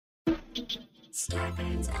The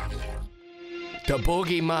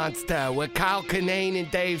Boogie Monster with Kyle Kinane and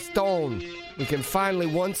Dave Stone. We can finally,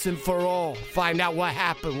 once and for all, find out what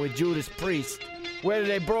happened with Judas Priest. Whether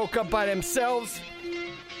they broke up by themselves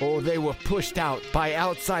or they were pushed out by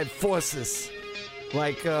outside forces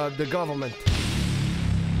like the government.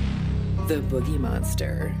 The Boogie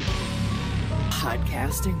Monster.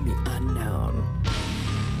 Podcasting the unknown.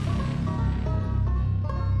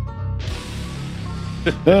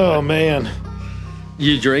 Oh, man.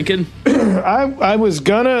 You drinking? I was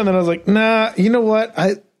gonna, and then I was like, nah, you know what?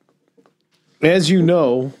 As you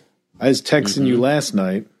know, I was texting you last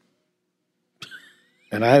night,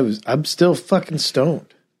 and I'm still fucking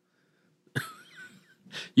stoned.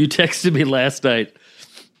 You texted me last night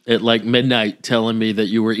at like midnight telling me that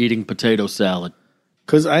you were eating potato salad.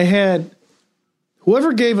 Because I had,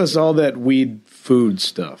 whoever gave us all that weed food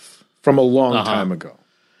stuff from a long time ago.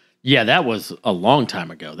 Yeah, that was a long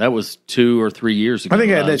time ago. That was 2 or 3 years ago. I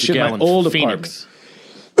think I had that shit in my old Phoenix.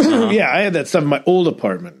 apartment. Yeah, I had that stuff in my old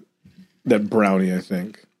apartment. That brownie, I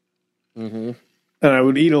think. Mm-hmm. And I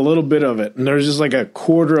would eat a little bit of it, and there was just like a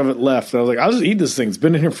quarter of it left. And I was like, I'll just eat this thing. It's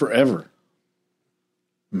been in here forever.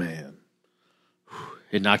 Man.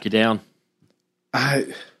 It knocked you down?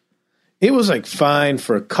 It was like fine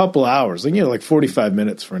for a couple hours. Like, like 45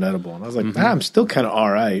 minutes for an edible. And I was like, I'm still kind of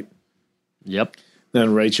all right. Yep.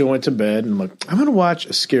 Then Rachel went to bed, and I'm like, I'm going to watch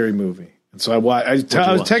a scary movie. And so I was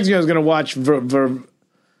texting you I was going to watch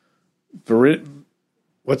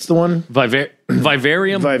what's the one?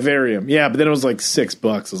 Vivarium? Vivarium. Yeah, but then it was like $6.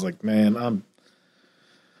 I was like, man, I'm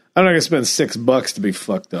not going to spend $6 to be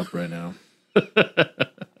fucked up right now.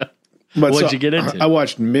 What'd you get into? I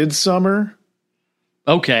watched Midsummer.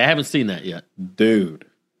 Okay, I haven't seen that yet. Dude.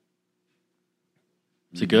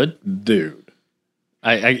 Is it good? Dude.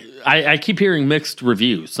 I keep hearing mixed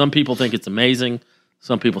reviews. Some people think it's amazing.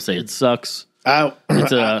 Some people say it sucks. I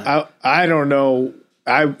don't know.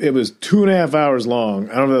 It was 2.5 hours long.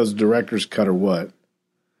 I don't know if that was director's cut or what.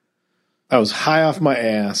 I was high off my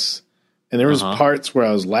ass, and there was parts where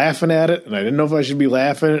I was laughing at it, and I didn't know if I should be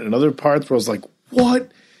laughing, and other parts where I was like,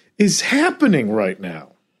 what is happening right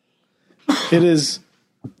now? It is...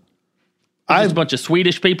 Just a bunch of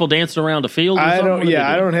Swedish people dancing around a field or something?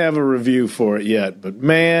 I don't have a review for it yet, but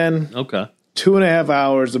man... Okay. 2.5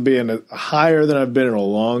 hours of being higher than I've been in a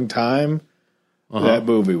long time. That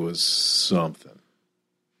movie was something.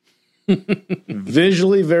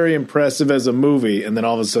 Visually very impressive as a movie, and then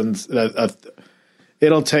all of a sudden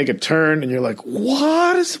it'll take a turn, and you're like,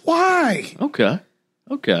 why? Okay.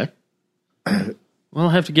 Well, I'll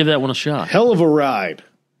have to give that one a shot. Hell of a ride.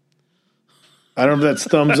 I don't know if that's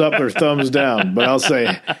thumbs up or thumbs down, but I'll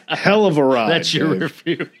say hell of a ride. That's your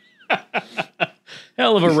review.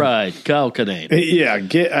 Hell of a ride, Kyle Kinane. Yeah,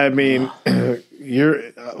 you're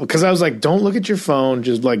because I was like, don't look at your phone,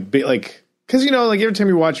 just because like every time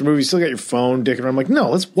you watch a movie, you still got your phone dicking around. I'm like, no,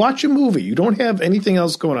 let's watch a movie. You don't have anything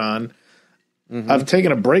else going on. I've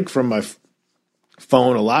taken a break from my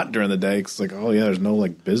phone a lot during the day because like, oh yeah, there's no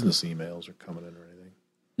like business emails are coming in or anything.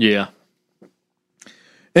 Yeah.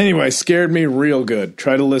 Anyway, scared me real good.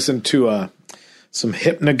 Try to listen to some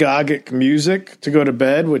hypnagogic music to go to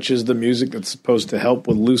bed, which is the music that's supposed to help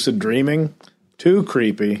with lucid dreaming. Too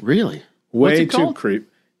creepy. Really? Way too creepy.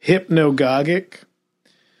 Hypnagogic.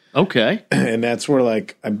 Okay. And that's where,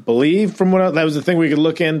 like, I believe from that was the thing we could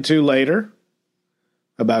look into later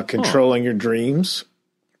about controlling your dreams.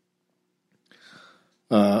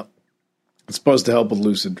 It's supposed to help with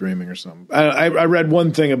lucid dreaming or something. I read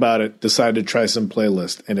one thing about it, decided to try some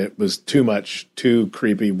playlist, and it was too much, too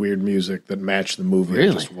creepy, weird music that matched the movie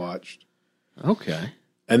I just watched. Okay.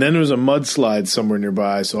 And then there was a mudslide somewhere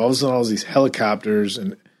nearby, so all of a sudden all these helicopters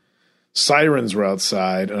and sirens were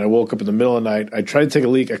outside, and I woke up in the middle of the night. I tried to take a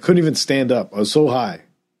leak. I couldn't even stand up. I was so high.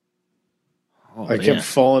 I kept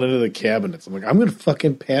falling into the cabinets. I'm like, I'm going to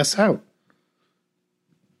fucking pass out.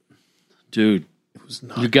 Dude.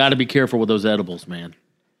 You got to be careful with those edibles, man.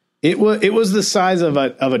 It was the size of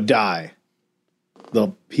a die,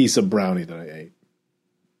 the piece of brownie that I ate.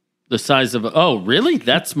 The size of really?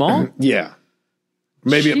 That small? Yeah,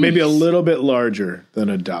 maybe a little bit larger than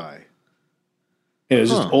a die. And it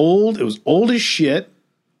was just old. It was old as shit.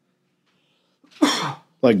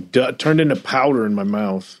 Like turned into powder in my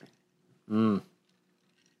mouth.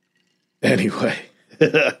 Anyway,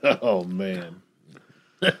 oh man.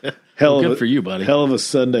 Good for you, buddy. Hell of a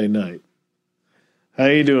Sunday night. How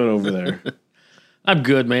you doing over there? I'm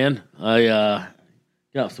good, man. I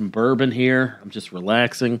got some bourbon here. I'm just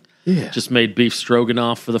relaxing. Yeah. Just made beef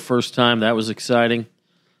stroganoff for the first time. That was exciting.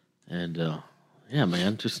 And, yeah,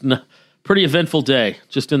 man, just pretty eventful day.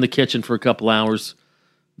 Just in the kitchen for a couple hours.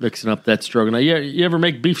 Mixing up that stroganoff. You ever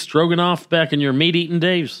make beef stroganoff back in your meat eating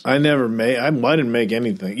days? I never made. I didn't make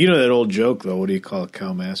anything. You know that old joke though. What do you call a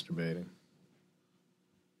cow masturbating?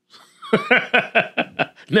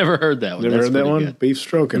 Never heard that one. Never heard that one? Good. Beef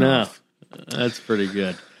stroganoff. No, that's pretty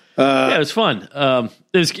good. Yeah, it was fun.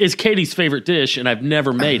 It's Katie's favorite dish, and I've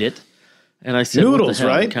never made it. And I said, noodles, what the hell?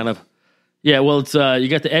 right? Kind of. Yeah, well, it's you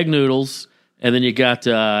got the egg noodles, and then you got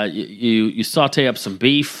you saute up some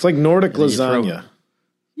beef. It's like Nordic lasagna.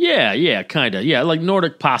 Yeah, kind of. Yeah, like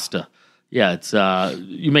Nordic pasta. Yeah, it's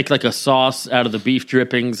you make like a sauce out of the beef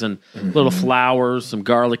drippings and little flour, some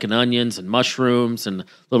garlic and onions and mushrooms and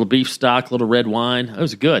little beef stock, little red wine. It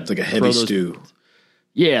was good. It's like a heavy stew.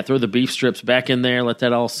 Yeah, throw the beef strips back in there, let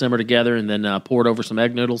that all simmer together, and then pour it over some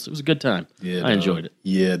egg noodles. It was a good time. Yeah, I enjoyed it.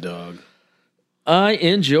 Yeah, dog. I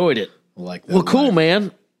enjoyed it. I like that. Well, cool,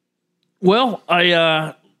 man. Well,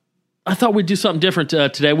 I thought we'd do something different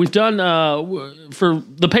today. We've done for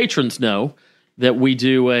the patrons know that we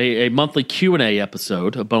do a monthly Q&A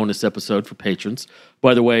episode, a bonus episode for patrons.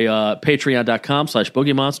 By the way,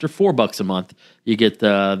 patreon.com/boogiemonster, $4 a month. You get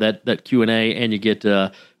that Q&A, and you get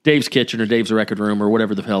Dave's Kitchen or Dave's Record Room or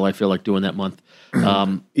whatever the hell I feel like doing that month.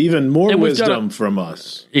 Even more wisdom from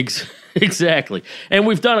us. Exactly. And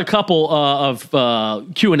we've done a couple of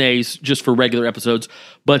Q&As just for regular episodes.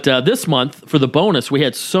 But this month, for the bonus, we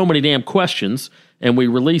had so many damn questions, and we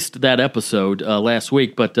released that episode last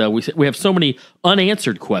week. But we have so many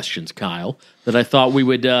unanswered questions, Kyle, that I thought we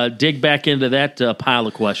would dig back into that pile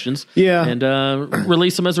of questions and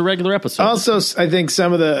release them as a regular episode. Also, I think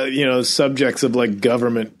some of the subjects of like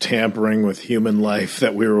government tampering with human life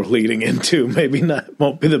that we were leading into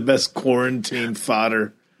won't be the best quarantine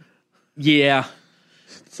fodder. Yeah.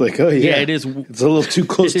 It's like, oh, yeah. It is. It's a little too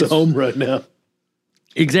close to home right now.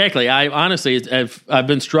 Exactly. I honestly, I've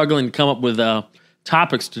been struggling to come up with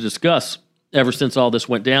topics to discuss ever since all this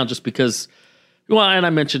went down, just because, well, and I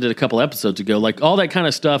mentioned it a couple episodes ago, like all that kind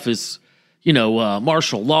of stuff is,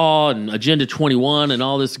 martial law and Agenda 21 and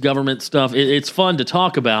all this government stuff. It's fun to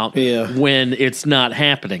talk about when it's not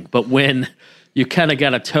happening. But when you kind of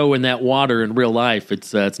got a toe in that water in real life,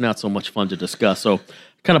 it's not so much fun to discuss. So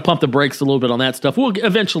kind of pump the brakes a little bit on that stuff. We'll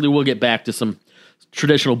get back to some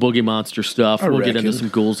traditional Boogie Monster stuff. We'll get into some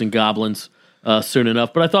ghouls and goblins soon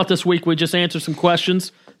enough. But I thought this week we'd just answer some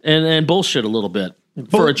questions and bullshit a little bit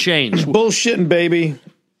for a change. Bullshitting, baby.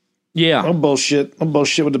 Yeah. I'm bullshit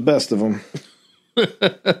with the best of them.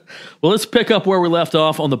 Well, let's pick up where we left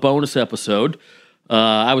off on the bonus episode.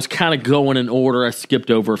 I was kind of going in order. I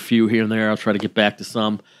skipped over a few here and there. I'll try to get back to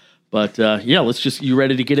some. But, you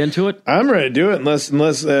ready to get into it? I'm ready to do it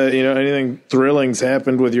unless anything thrilling's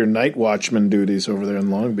happened with your night watchman duties over there in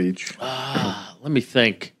Long Beach. Let me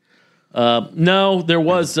think. No, there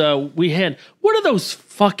was, what are those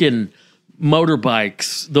fucking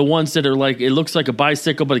motorbikes? The ones that are like, it looks like a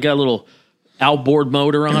bicycle, but it got a little outboard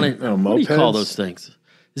motor on it. Oh, what do you call those things?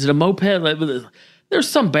 Is it a moped? There's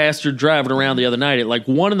some bastard driving around the other night at like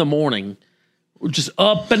 1 a.m, just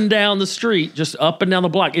up and down the street, just up and down the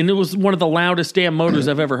block. And it was one of the loudest damn motors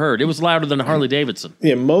I've ever heard. It was louder than a Harley Davidson.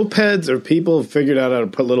 Yeah, mopeds are people who figured out how to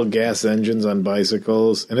put little gas engines on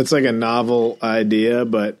bicycles. And it's like a novel idea,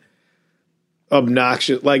 but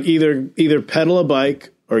obnoxious. Like either pedal a bike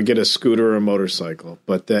or get a scooter or a motorcycle.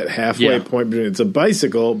 But that halfway point between it's a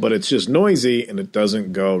bicycle, but it's just noisy and it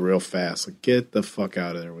doesn't go real fast. Like, get the fuck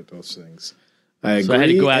out of there with those things. I agree. So I had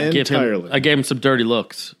to go out and entirely. I gave him some dirty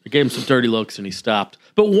looks. And he stopped.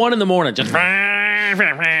 But 1 a.m, just...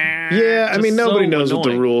 Yeah, I mean, nobody knows what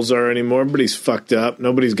the rules are anymore. Everybody's fucked up.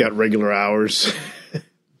 Nobody's got regular hours.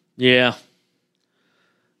 Yeah.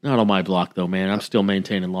 Not on my block, though, man. I'm still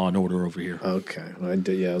maintaining law and order over here. Okay. Well, I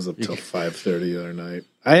was up till 5:30 the other night.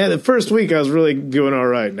 The first week I was really doing all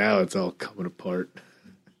right. Now it's all coming apart.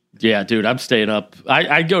 Yeah, dude, I'm staying up.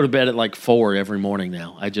 I go to bed at like 4 every morning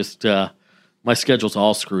now. I just... my schedule's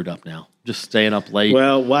all screwed up now. Just staying up late.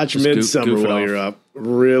 Well, watch Midsummer while you're up.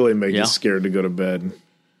 Really make you scared to go to bed.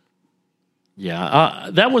 Yeah,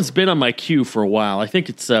 that one's been on my queue for a while. I think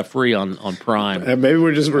it's free on Prime. Maybe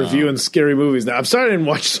we're just reviewing scary movies now. I'm sorry I didn't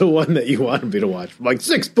watch the one that you wanted me to watch. For like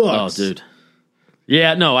 $6. Oh, dude.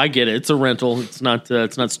 Yeah, no, I get it. It's a rental. It's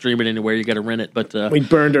not streaming anywhere. You got to rent it. But we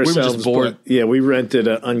burned ourselves. We were just bored. We rented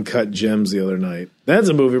Uncut Gems the other night. That's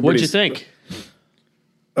a movie. What'd you think?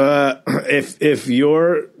 If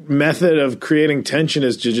your method of creating tension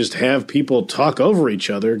is to just have people talk over each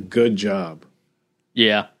other, good job.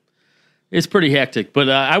 Yeah, it's pretty hectic. But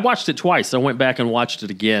I watched it twice. I went back and watched it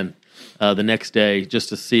again the next day just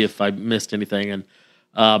to see if I missed anything. And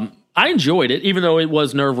I enjoyed it, even though it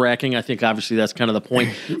was nerve-wracking. I think obviously that's kind of the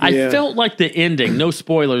point. I felt like the ending, no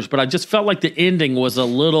spoilers, but I just felt like the ending was a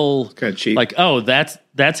little kind of cheap. Like, oh,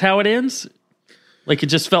 that's how it ends? Like it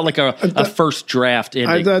just felt like a first draft ending.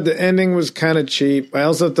 I thought the ending was kind of cheap. I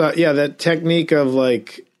also thought, that technique of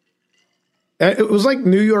like, it was like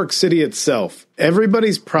New York City itself.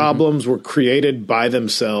 Everybody's problems were created by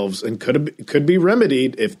themselves and could be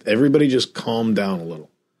remedied if everybody just calmed down a little.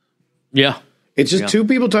 Yeah. It's just two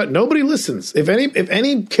people talking. Nobody listens. If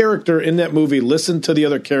any character in that movie listened to the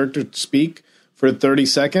other character speak for 30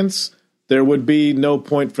 seconds, there would be no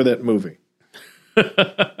point for that movie.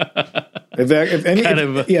 If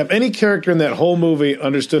any character in that whole movie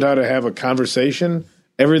understood how to have a conversation,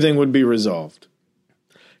 everything would be resolved.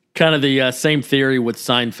 Kind of the same theory with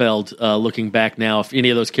Seinfeld. Looking back now, if any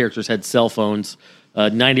of those characters had cell phones,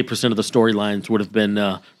 90% of the storylines would have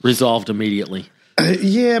been resolved immediately.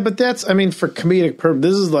 But that's, for comedic purpose,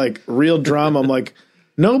 this is like real drama. I'm like,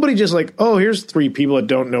 nobody just like, oh, here's three people that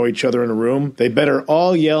don't know each other in a room. They better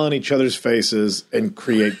all yell in each other's faces and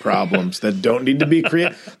create problems that don't need to be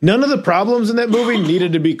created. None of the problems in that movie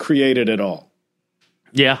needed to be created at all.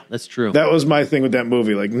 Yeah, that's true. That was my thing with that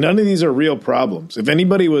movie. Like, none of these are real problems. If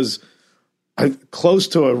anybody was close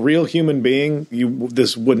to a real human being,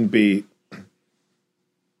 this wouldn't be.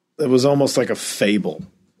 It was almost like a fable.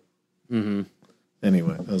 Mm-hmm.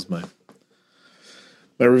 Anyway, that was my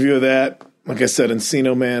review of that. Like I said,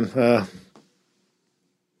 Encino Man. I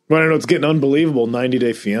know it's getting unbelievable. 90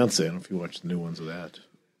 Day Fiancé. I don't know if you watched the new ones of that.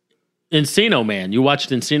 Encino Man. You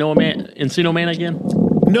watched Encino Man again?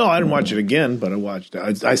 No, I didn't watch it again, but I watched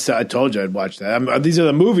it. I told you I'd watch that. These are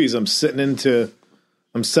the movies I'm settling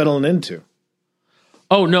into.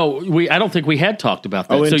 Oh no, I don't think we had talked about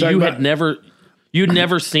that. So you'd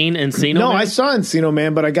never seen Encino Man? No, I saw Encino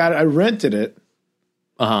Man, but I rented it.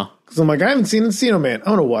 Because I'm like, I haven't seen Encino Man.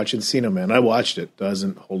 I want to watch Encino Man. I watched it.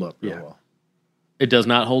 Doesn't hold up real well. It does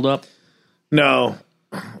not hold up? No.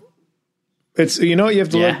 It's, what you have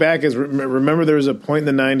to look back is, remember there was a point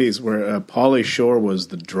in the 90s where Pauly Shore was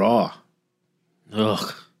the draw.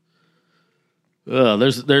 Ugh.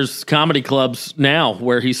 There's comedy clubs now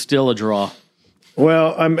where he's still a draw.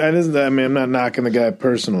 Well, I'm not knocking the guy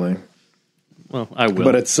personally. Well, I will.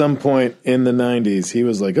 But at some point in the 90s, he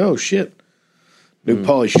was like, oh, shit. New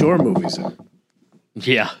Pauly Shore movies in.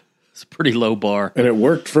 Yeah, it's a pretty low bar. And it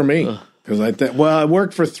worked for me. Because it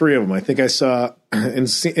worked for three of them. I think I saw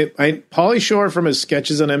Pauly Shore from his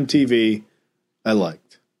sketches on MTV, I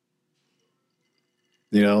liked.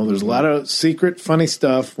 There's a lot of secret, funny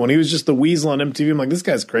stuff. When he was just the weasel on MTV, I'm like, this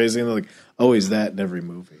guy's crazy. And they're like, oh, he's that in every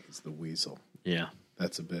movie. He's the weasel. Yeah.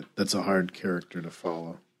 That's a hard character to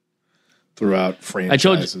follow throughout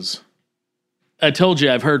franchises. I told you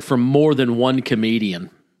I've heard from more than one comedian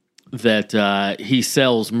that he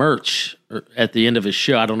sells merch at the end of his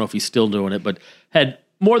show. I don't know if he's still doing it, but had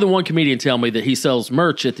more than one comedian tell me that he sells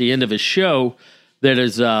merch at the end of his show that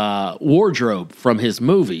is wardrobe from his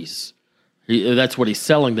movies. That's what he's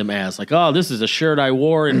selling them as. Like, oh, this is a shirt I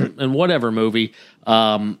wore in whatever movie.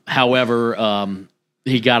 However,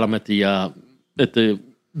 he got them at the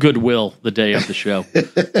Goodwill the day of the show.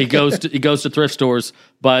 He goes to thrift stores,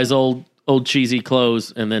 buys old cheesy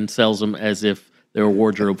clothes, and then sells them as if they were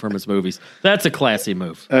wardrobe from his movies. That's a classy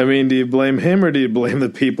move. Do you blame him or do you blame the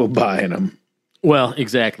people buying them? Well,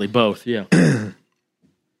 exactly. Both, yeah.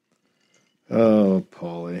 Oh,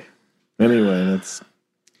 Pauly. Anyway, I'm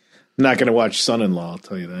not going to watch Son-in-Law, I'll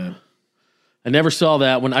tell you that. I never saw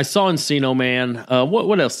that one. I saw Encino Man.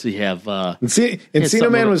 What else did he have?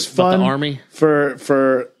 Encino Man was fun the Army.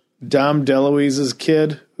 For Dom DeLuise's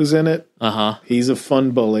kid who's in it. He's a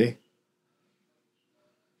fun bully.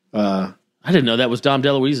 I didn't know that was Dom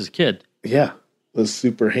DeLuise's kid. Yeah, the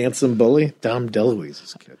super handsome bully, Dom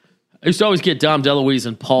DeLuise's kid. I used to always get Dom DeLuise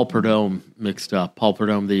and Paul Prudhomme mixed up. Paul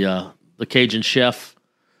Prudhomme, the Cajun chef.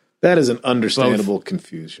 That is an understandable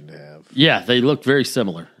confusion to have. Yeah, they look very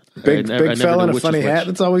similar. Big fella in a funny hat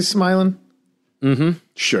that's always smiling? Mm-hmm.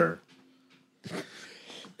 Sure.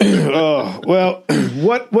 Oh, well,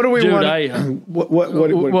 what do we want?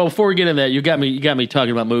 Well, before we get into that, you got me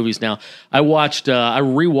talking about movies now. I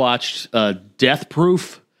rewatched Death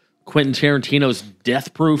Proof, Quentin Tarantino's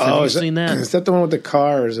Death Proof. Have you seen that? Is that the one with the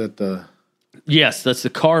car, or is that the... Yes, that's the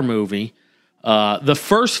car movie. The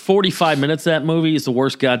first 45 minutes of that movie is the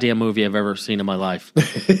worst goddamn movie I've ever seen in my life.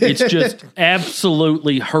 It's just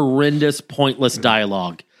absolutely horrendous, pointless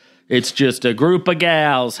dialogue. It's just a group of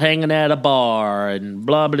gals hanging at a bar and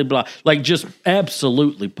blah, blah, blah. Like, just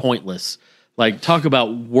absolutely pointless. Like, talk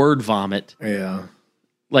about word vomit. Yeah.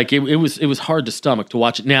 Like it was hard to stomach to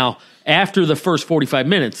watch it. Now, after the first 45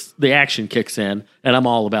 minutes, the action kicks in, and I'm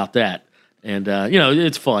all about that. And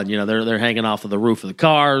it's fun. They're hanging off of the roof of the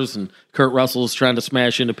cars, and Kurt Russell's trying to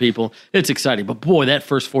smash into people. It's exciting. But boy, that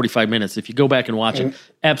first 45 minutes, if you go back and watch it,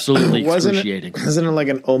 absolutely excruciating. Isn't it like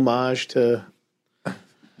an homage to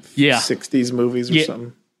 60s movies or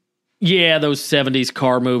something? Yeah, those 70s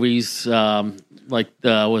car movies.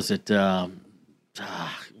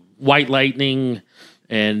 White Lightning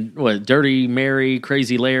and Dirty Mary,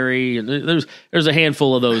 Crazy Larry, and there's a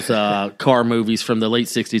handful of those car movies from the late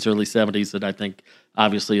 '60s, early '70s that I think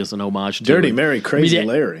obviously is an homage to Dirty Mary, Crazy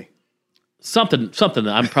Larry. Something.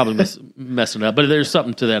 I'm probably messing up, but there's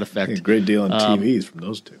something to that effect. A great deal on TVs from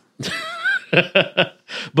those two.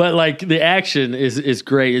 But like the action is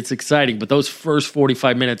great. It's exciting, but those first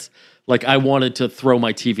 45 minutes. Like I wanted to throw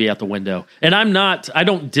my TV out the window, and I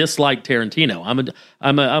don't dislike Tarantino.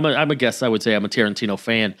 I'm a guess. I would say I'm a Tarantino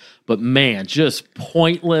fan, but man, just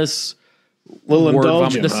pointless. Little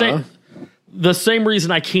indulgent, the same reason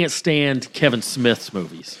I can't stand Kevin Smith's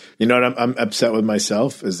movies. You know what I'm upset with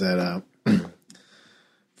myself is that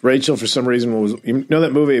Rachel, for some reason,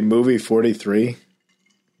 that movie 43.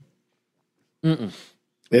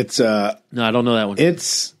 It's no, I don't know that one.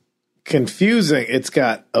 It's confusing. It's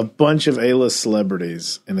got a bunch of A-list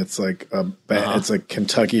celebrities, and it's like it's like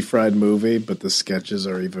Kentucky Fried Movie, but the sketches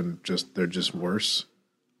are they're just worse.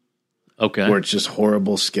 Okay, where it's just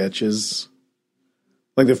horrible sketches.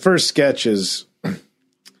 Like the first sketch is,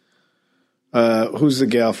 who's the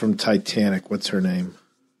gal from Titanic? What's her name?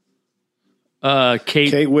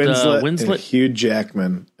 Kate Winslet and Hugh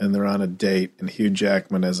Jackman, and they're on a date, and Hugh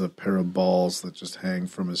Jackman has a pair of balls that just hang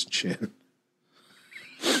from his chin.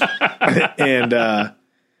 And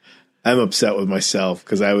I'm upset with myself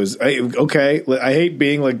because I hate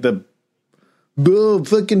being like the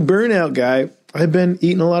fucking burnout guy. I've been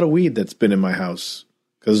eating a lot of weed that's been in my house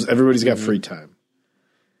because everybody's got free time.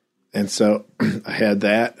 And so I had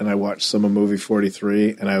that, and I watched some of movie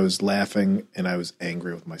 43, and I was laughing, and I was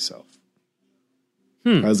angry with myself.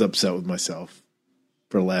 I was upset with myself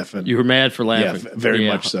for laughing. You were mad for laughing. Yeah, very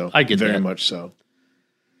much so. I get very that. much so.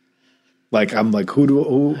 Like I'm like,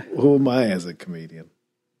 who am I as a comedian?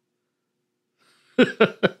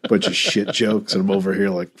 Bunch of shit jokes, and I'm over here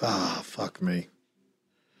like, fuck me.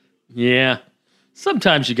 Yeah.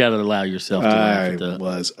 Sometimes you got to allow yourself to laugh at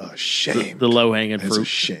was ashamed. The low-hanging fruit. I was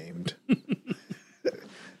ashamed. I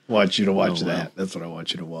want you to watch that. That's what I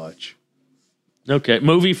want you to watch. Okay,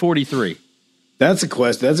 movie 43. That's a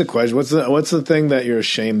question. What's the thing that you're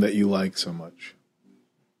ashamed that you like so much?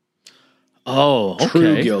 Oh, okay.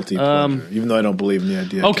 True guilty pleasure. Even though I don't believe in the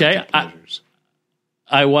idea of guilty pleasures.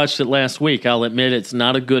 I watched it last week. I'll admit it's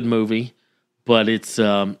not a good movie, but it's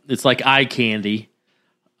like eye candy.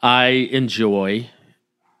 I enjoy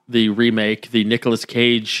the remake, the Nicolas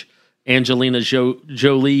Cage, Angelina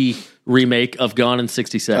Jolie remake of Gone in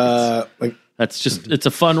 60 Seconds. It's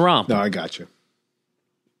a fun romp. No, I got you.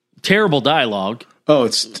 Terrible dialogue. Oh,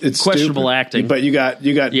 it's questionable stupid. acting. But you got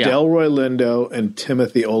Delroy Lindo and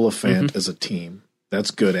Timothy Olyphant as a team. That's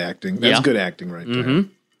good acting. That's good acting right there.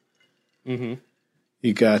 Mm-hmm.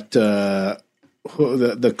 You got the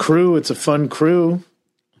crew. It's a fun crew.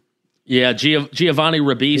 Yeah, Giovanni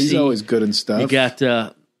Ribisi. He's always good and stuff.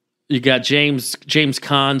 You got James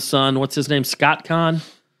Caan's son. What's his name? Scott Caan,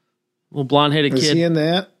 little blonde-headed kid. Is he in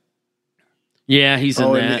that? Yeah, he's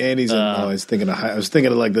in that. And he's in. I was thinking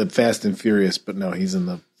of like the Fast and Furious, but no, he's in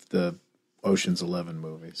the Ocean's 11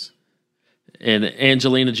 movies. And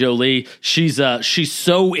Angelina Jolie, she's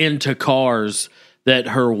so into cars that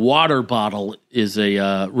her water bottle is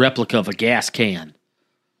a replica of a gas can.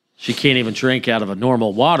 She can't even drink out of a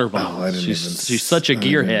normal water bottle. She's such a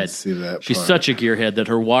gearhead. She's such a gearhead that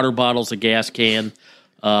her water bottle's a gas can.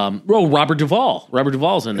 Robert Duvall. Robert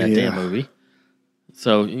Duvall's in that damn movie.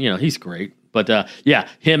 So, he's great. But,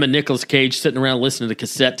 him and Nicolas Cage sitting around listening to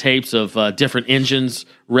cassette tapes of different engines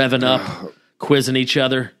revving up, quizzing each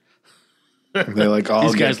other. They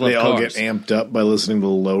all get amped up by listening to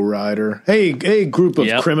Lowrider. Hey, group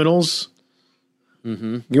of criminals.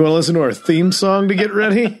 Mm-hmm. You want to listen to our theme song to get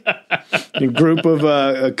ready? You group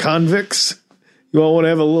of convicts. You all want to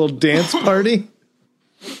have a little dance party?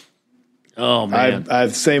 Oh, man. I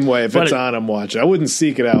same way. If it's on, I'm watching. I wouldn't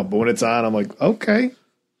seek it out, but when it's on, I'm like, okay.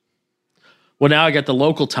 Well, now I got the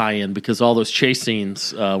local tie-in because all those chase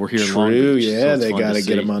scenes were here in Long Beach. Yeah, they got to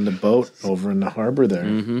get them on the boat over in the harbor there.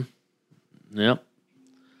 Mm-hmm. Yep.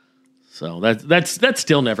 So that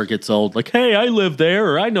still never gets old. Like, hey, I live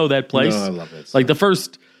there, or I know that place. No, I love it. Like the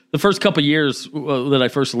first couple years that I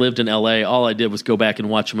first lived in LA, all I did was go back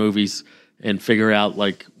and watch movies and figure out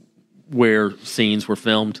like where scenes were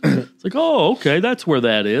filmed. It's like, oh, okay, that's where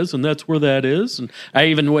that is, and that's where that is. And I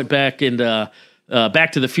even went back and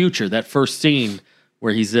Back to the Future, that first scene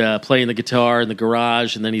where he's playing the guitar in the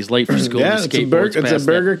garage, and then he's late for school. Yeah, it's a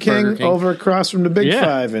Burger King over across from the Big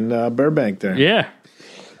Five in Burbank there. Yeah.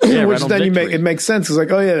 Which then it makes sense. It's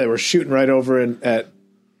like, oh yeah, they were shooting right over at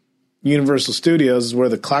Universal Studios where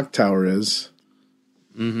the clock tower is.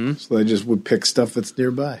 Mm-hmm. So they just would pick stuff that's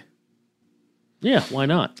nearby. Yeah, why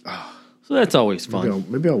not? So that's always fun.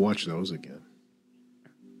 Maybe I'll watch those again.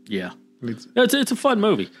 Yeah. It's a fun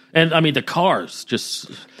movie. And, I mean, the cars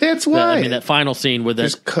just... That's why. That final scene with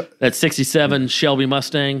that 67 Shelby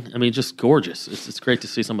Mustang, I mean, just gorgeous. It's great to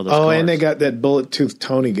see some of those cars. Oh, and they got that bullet-toothed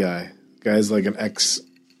Tony guy. Guy's like an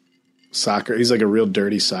ex-soccer... He's like a real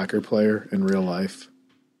dirty soccer player in real life.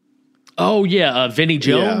 Oh, yeah, Vinnie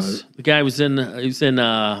Jones. Yeah. The guy was in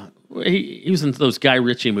those Guy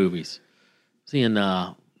Ritchie movies. Was he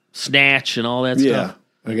in Snatch and all that stuff? Yeah.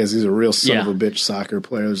 I guess he's a real son of a bitch soccer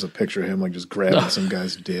player. There's a picture of him like just grabbing some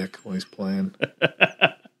guy's dick while he's playing.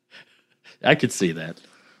 I could see that.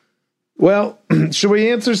 Well, should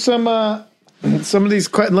we answer some of these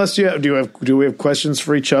questions? Unless do we have questions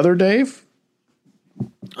for each other, Dave?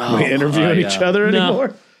 Are we interviewing each other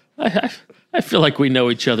anymore? I feel like we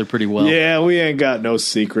know each other pretty well. Yeah, we ain't got no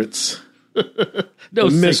secrets. The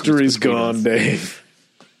mystery's gone, Dave.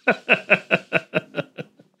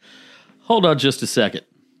 Hold on just a second.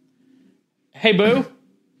 Hey, Boo.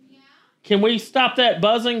 Yeah? Can we stop that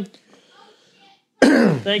buzzing?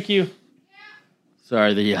 Thank you.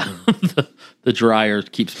 Sorry, the dryer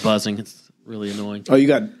keeps buzzing. It's really annoying. Oh, you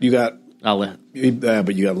got. I'll let.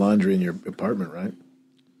 But you got laundry in your apartment, right?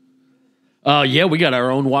 Yeah, we got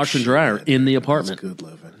our own washer and dryer in the apartment. That's good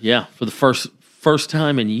living. Yeah, for the first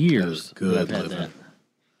time in years. Good living. That.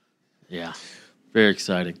 Yeah, very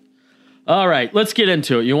exciting. All right, let's get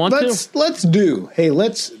into it. You want to? Let's do. Hey,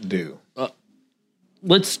 let's do.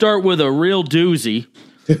 Let's start with a real doozy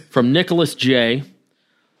from Nicholas J.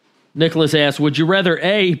 Nicholas asks, would you rather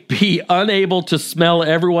A, be unable to smell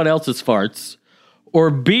everyone else's farts, or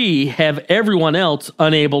B, have everyone else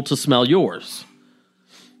unable to smell yours?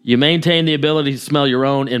 You maintain the ability to smell your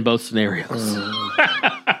own in both scenarios.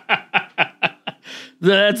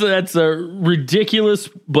 That's a ridiculous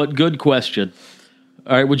but good question.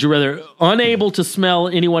 All right, would you rather unable to smell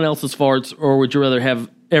anyone else's farts, or would you rather have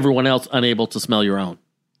everyone else unable to smell your own?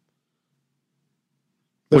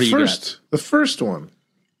 What do you got? The first one.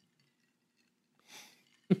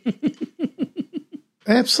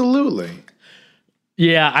 Absolutely.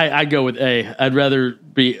 Yeah, I go with A. I'd rather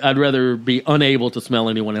be unable to smell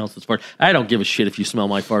anyone else's farts. I don't give a shit if you smell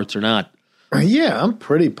my farts or not. Yeah, I'm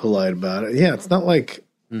pretty polite about it. Yeah, it's not like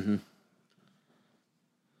no,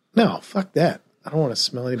 fuck that. I don't want to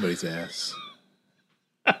smell anybody's ass.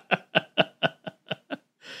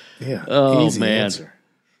 Yeah. Oh, easy man. Answer.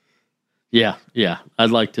 Yeah.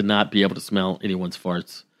 I'd like to not be able to smell anyone's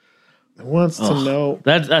farts. It wants to know.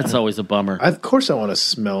 That's always a bummer. Of course I want to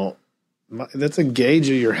smell. That's a gauge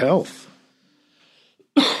of your health.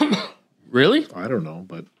 Really? I don't know,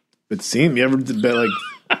 but it seemed, you ever been like,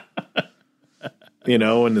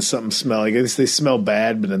 when something smells, like, I guess they smell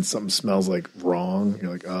bad, but then something smells like wrong.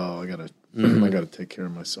 You're like, oh, I gotta take care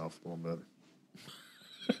of myself a little bit.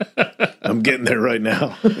 I'm getting there right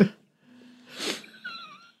now.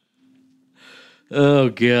 Oh,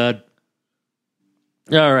 God.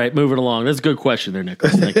 All right, moving along. That's a good question there,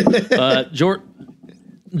 Nicholas. Thank you.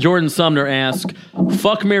 Jordan Sumner asks,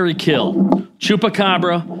 fuck, marry, kill,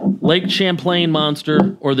 Chupacabra, Lake Champlain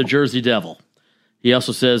Monster, or the Jersey Devil? He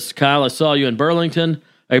also says, Kyle, I saw you in Burlington.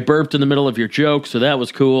 I burped in the middle of your joke, so that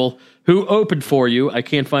was cool. Who opened for you? I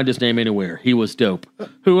can't find his name anywhere. He was dope.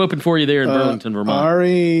 Who opened for you there in Burlington, Vermont?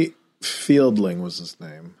 Ari Fieldling was his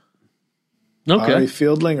name. Okay. Ari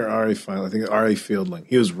Fieldling or Ari Fieldling? I think Ari Fieldling.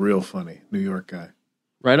 He was real funny. New York guy.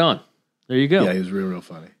 Right on. There you go. Yeah, he was real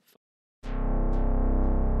funny.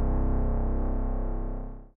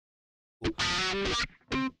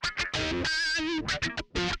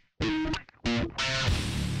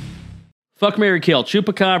 Fuck, marry, kill,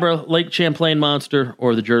 Chupacabra, Lake Champlain Monster,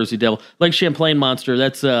 or the Jersey Devil. Lake Champlain Monster,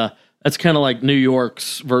 that's kind of like New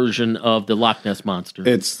York's version of the Loch Ness Monster.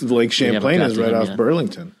 It's Lake Champlain is right off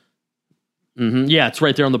Burlington. Mm-hmm. Yeah, it's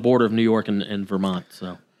right there on the border of New York and Vermont.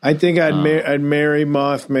 So I think I'd marry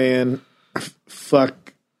Mothman,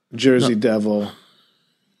 fuck Jersey Devil,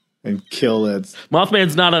 and kill it.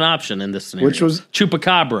 Mothman's not an option in this scenario. Which was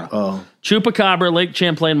Chupacabra. Oh, Chupacabra, Lake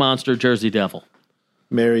Champlain Monster, Jersey Devil.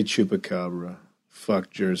 Marry Chupacabra, fuck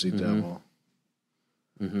Jersey Devil.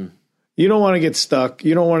 You don't want to get stuck.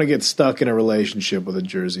 You don't want to get stuck in a relationship with a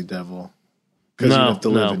Jersey Devil because you have to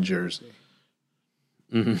live in Jersey.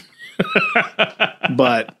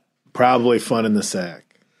 But probably fun in the sack.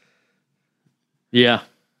 Yeah.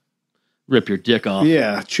 Rip your dick off.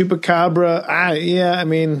 Yeah. Chupacabra. I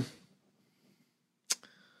mean.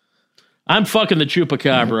 I'm fucking the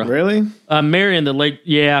Chupacabra. Really? I'm marrying the Lake.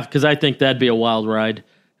 Yeah, because I think that'd be a wild ride.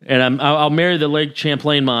 And I'll marry the Lake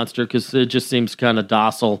Champlain monster because it just seems kind of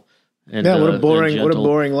docile. And, what a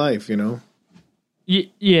boring life, you know?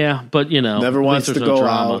 Yeah, but, you know. Never wants to go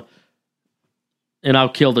out. And I'll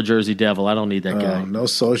kill the Jersey Devil. I don't need that guy. No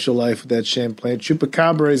social life with that Champlain.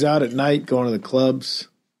 Chupacabra is out at night going to the clubs.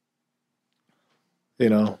 You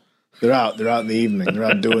know, they're out in the evening. They're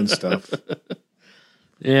out doing stuff.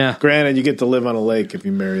 Yeah. Granted, you get to live on a lake if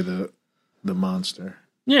you marry the monster.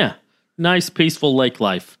 Yeah. Nice, peaceful lake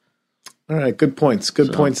life. All right. Good points.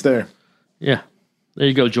 Good points there. Yeah. There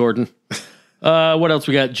you go, Jordan. What else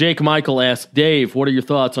we got? Jake Michael asked, Dave, what are your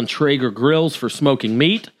thoughts on Traeger grills for smoking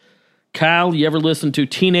meat? Kyle, you ever listen to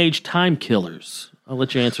Teenage Time Killers? I'll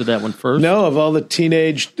let you answer that one first. No, of all the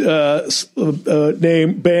teenage bands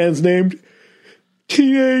named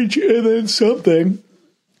Teenage and then something.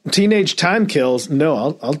 Teenage Time Kills.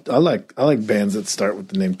 No, I like bands that start with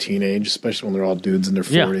the name Teenage, especially when they're all dudes in their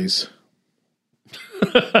 40s.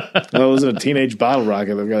 I was in a Teenage Bottle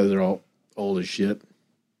Rocket. Those guys are all old as shit.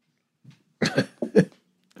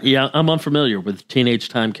 Yeah, I'm unfamiliar with Teenage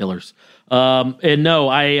Time Killers. And no,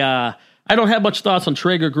 I don't have much thoughts on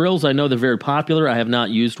Traeger grills. I know they're very popular. I have not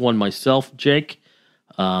used one myself, Jake.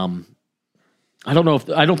 I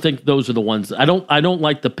don't think those are the ones. I don't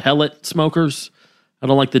like the pellet smokers. I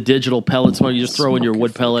don't like the digital pellet smoker. You just throw in your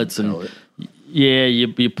wood pellets and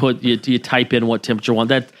you type in what temperature you want.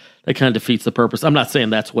 That kind of defeats the purpose. I'm not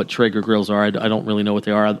saying that's what Traeger grills are. I don't really know what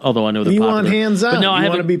they are, although I know they're popular. You want hands-on. No, you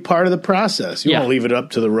want to be part of the process. You want to leave it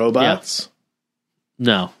up to the robots. Yeah.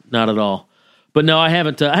 No, not at all. But no, I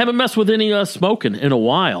haven't messed with any smoking in a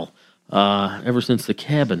while. Ever since the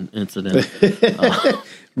cabin incident. Been a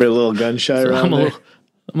little gun shy around there.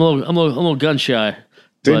 I'm a little gun shy.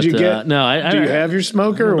 Did you get? No, do you have your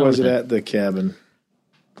smoker, or was it at the cabin?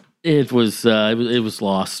 It was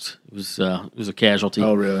lost. It was a casualty.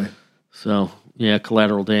 Oh, really? So yeah,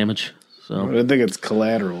 collateral damage. So I don't think it's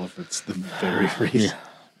collateral if it's the very reason.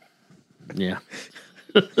 Yeah.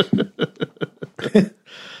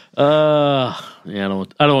 I don't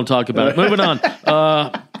want to talk about it. Moving on.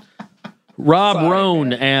 Rob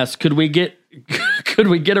Roan asked, could we get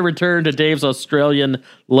a return to Dave's Australian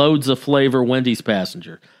loads of flavor Wendy's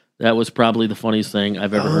passenger? That was probably the funniest thing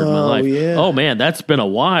I've ever heard in my life. Yeah. Oh man, that's been a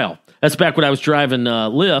while. That's back when I was driving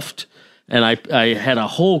Lyft, and I had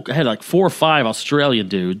like 4 or 5 Australian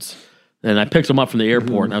dudes, and I picked them up from the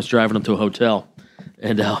airport, and I was driving them to a hotel.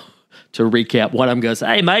 And to recap, one of them goes,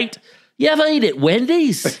 "Hey mate, you ever eat at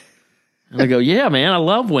Wendy's?" And I go, "Yeah, man, I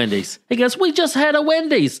love Wendy's." He goes, "We just had a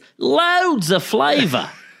Wendy's, loads of flavor."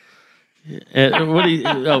 What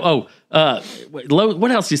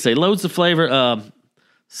else do you say? Loads of flavor.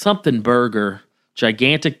 Something burger,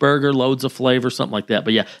 gigantic burger, loads of flavor, something like that.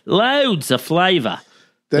 But yeah, loads of flavor.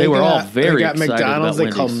 They were all very excited McDonald's.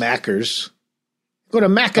 about they call Maccers. Go to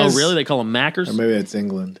Macca's. Oh, really? They call them Maccers? Or maybe it's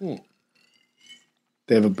England.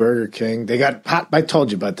 They have a Burger King. They got pot. I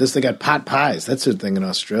told you about this. They got pot pies. That's their thing in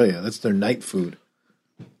Australia. That's their night food.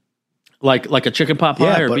 Like a chicken pot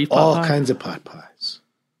pie or beef pot pie? all kinds of pot pies.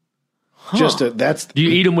 Huh. Do you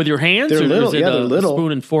eat them with your hands? They're or little. Is it they're little.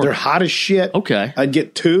 Spoon and fork? They're hot as shit. Okay. I'd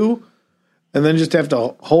get 2, and then just have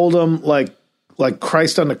to hold them like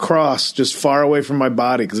Christ on the cross, just far away from my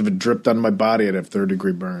body, because if it dripped on my body, I'd have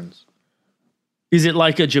 3rd-degree burns. Is it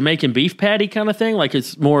like a Jamaican beef patty kind of thing? Like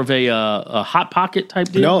it's more of a Hot Pocket type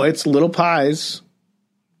deal? No, it's little pies,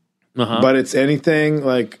 but it's anything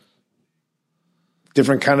like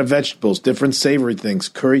different kind of vegetables, different savory things,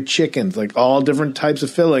 curry chickens, like all different types of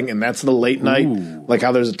filling, and that's the late night. Like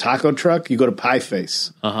how there's a taco truck, you go to Pie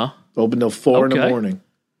Face. Open till 4 in the morning.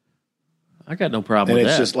 I got no problem with that. And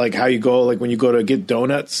it's just like how you go, like when you go to get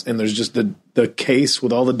donuts, and there's just the case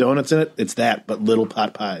with all the donuts in it. It's that, but little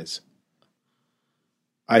pot pies.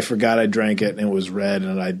 I forgot I drank it, and it was red,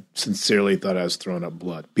 and I sincerely thought I was throwing up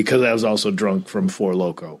blood. Because I was also drunk from Four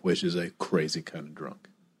Loko, which is a crazy kind of drunk.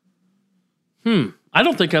 I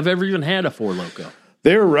don't think I've ever even had a Four Loko.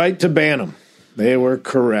 They were right to ban them. They were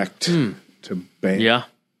correct to ban. Yeah.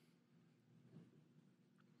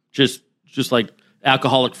 Just like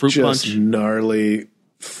alcoholic fruit punch. Just gnarly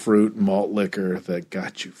fruit malt liquor that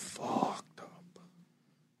got you fucked up.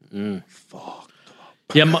 Fucked up.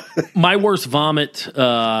 Yeah, my worst vomit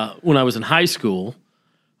when I was in high school,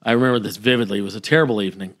 I remember this vividly. It was a terrible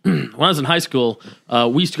evening. When I was in high school,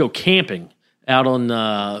 we used to go camping out in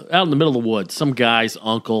the middle of the woods. Some guy's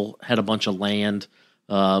uncle had a bunch of land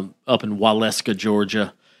up in Waleska,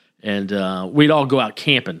 Georgia. And we'd all go out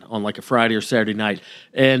camping on like a Friday or Saturday night.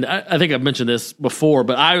 And I think I've mentioned this before,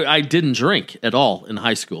 but I didn't drink at all in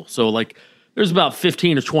high school. So like there's about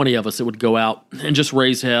 15 or 20 of us that would go out and just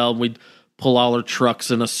raise hell. We'd pull all our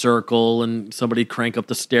trucks in a circle and somebody'd crank up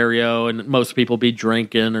the stereo and most people be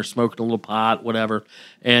drinking or smoking a little pot, whatever.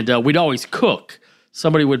 And we'd always cook.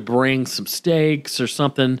 Somebody would bring some steaks or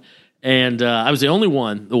something. And I was the only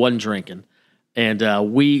one that wasn't drinking. And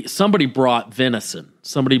somebody brought venison.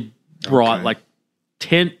 Somebody brought like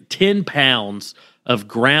 10 pounds of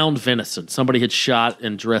ground venison. Somebody had shot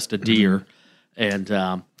and dressed a deer.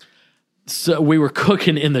 And so we were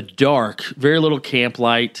cooking in the dark, very little camp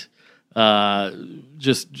light.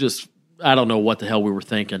 Just I don't know what the hell we were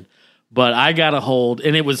thinking. But I got a hold,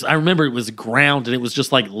 and I remember it was ground, and it was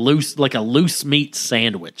just like loose, like a loose meat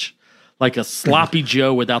sandwich. Like a sloppy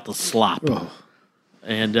Joe without the slop. Oh.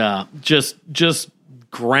 And just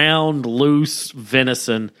ground loose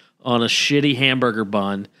venison on a shitty hamburger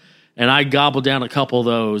bun. And I gobbled down a couple of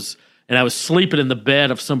those, and I was sleeping in the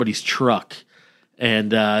bed of somebody's truck.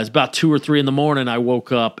 And it was about 2 or 3 in the morning, I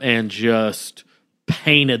woke up and just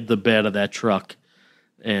painted the bed of that truck.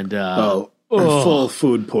 And full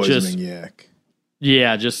food poisoning yak.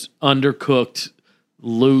 Yeah, just undercooked,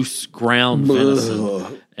 loose ground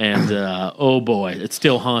venison. And oh boy, it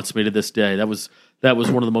still haunts me to this day. That was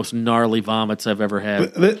one of the most gnarly vomits I've ever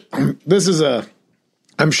had.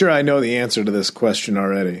 I'm sure I know the answer to this question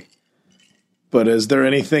already. But is there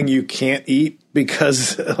anything you can't eat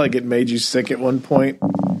because like it made you sick at one point?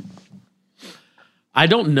 I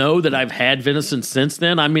don't know that I've had venison since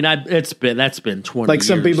then. I mean, that's been 20 like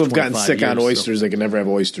some years, people have gotten sick on oysters. So. They can never have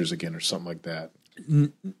oysters again or something like that.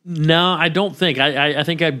 No, I don't think. I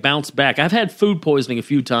think I bounced back. I've had food poisoning a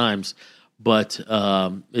few times, but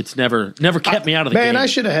it's never kept me out of the game. Man, I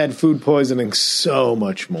should have had food poisoning so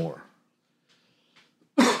much more.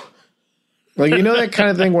 Like, you know that kind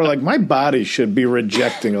of thing where, like, my body should be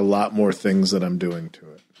rejecting a lot more things that I'm doing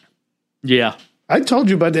to it. Yeah. I told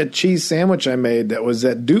you about that cheese sandwich I made that was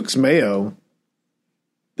that Duke's mayo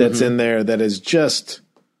that's in there that is just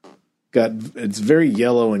it's very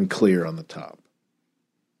yellow and clear on the top.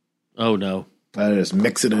 Oh, no. I just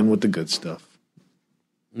mix it in with the good stuff.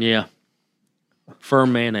 Yeah.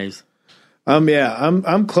 Firm mayonnaise. Yeah,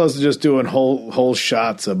 I'm close to just doing whole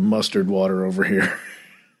shots of mustard water over here.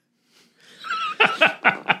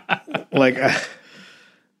 Like,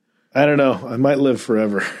 I don't know. I might live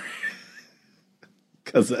forever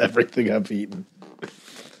because of everything I've eaten.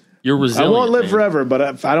 You're resilient. I won't live forever,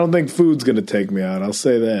 but I don't think food's going to take me out. I'll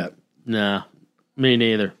say that. Nah, me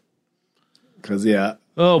neither. Because, yeah.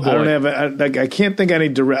 Oh, boy. I don't have, I can't think any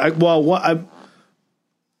direct, I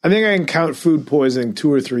think I can count food poisoning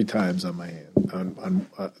 2 or 3 times on my hand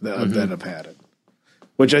that I've had it.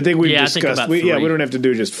 Which I think we discussed. We don't have to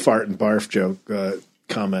do just fart and barf joke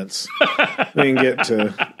comments. We can get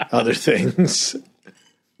to other things.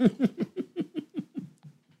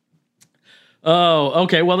 Oh,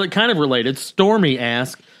 okay. Well, it kind of related. Stormy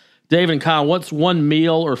asked, Dave and Kyle, what's one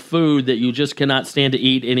meal or food that you just cannot stand to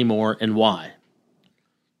eat anymore and why?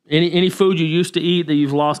 Any food you used to eat that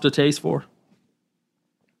you've lost a taste for?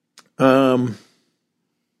 I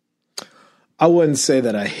wouldn't say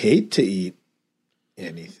that I hate to eat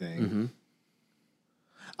anything. Mm-hmm.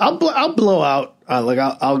 I'll blow out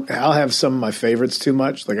I'll have some of my favorites too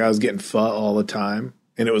much. Like I was getting pho all the time,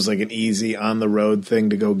 and it was like an easy on the road thing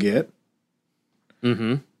to go get.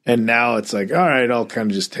 Mm-hmm. And now it's like, all right, I'll kind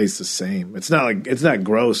of just taste the same. It's not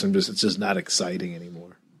gross. It's just not exciting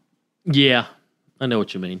anymore. Yeah, I know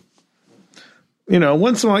what you mean. You know,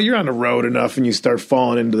 once in a while you're on the road enough and you start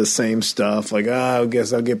falling into the same stuff. Like, I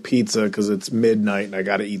guess I'll get pizza because it's midnight and I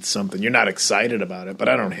got to eat something. You're not excited about it, but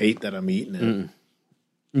I don't hate that I'm eating it. Mm.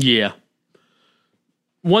 Yeah.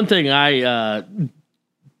 One thing I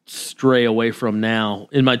stray away from now,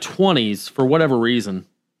 in my 20s, for whatever reason,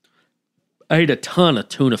 I ate a ton of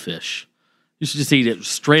tuna fish. You should just eat it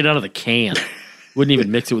straight out of the can. Wouldn't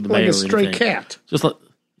even mix it with the mayo or anything. Like a stray cat. Just like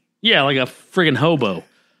a friggin' hobo.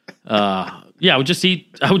 I would just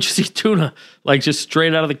eat tuna, like just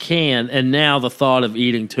straight out of the can. And now the thought of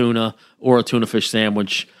eating tuna or a tuna fish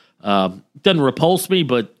sandwich doesn't repulse me,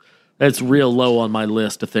 but that's real low on my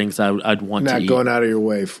list of things I'd want to eat. Not going out of your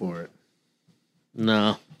way for it.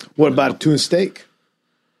 No. What about a tuna steak?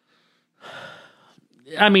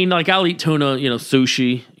 I mean, like I'll eat tuna,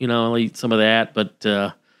 sushi, I'll eat some of that,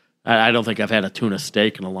 but I don't think I've had a tuna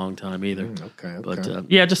steak in a long time either. Okay. But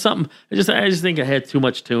just something. I just think I had too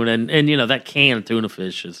much tuna, and that can of tuna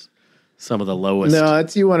fish is some of the lowest. No,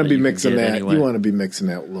 it's you want to be you can mixing get that. anyway. You want to be mixing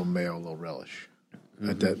that with a little mayo, a little relish.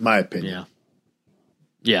 My opinion.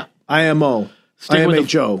 Yeah. IMO. Stick with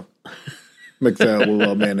IMHO. Mix that with a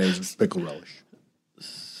little mayonnaise and pickle relish.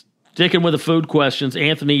 Sticking with the food questions,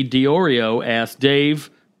 Anthony Diorio asked, Dave,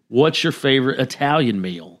 what's your favorite Italian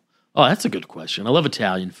meal? Oh, that's a good question. I love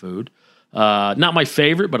Italian food. Not my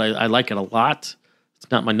favorite, but I like it a lot.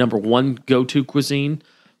 It's not my number one go-to cuisine,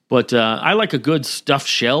 but I like a good stuffed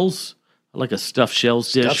shells. I like a stuffed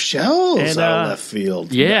shells dish. Stuffed shells And, out of left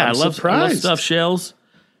field. Yeah, I'm I love stuffed shells.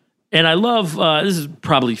 And I love, this is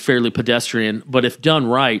probably fairly pedestrian, but if done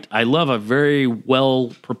right, I love a very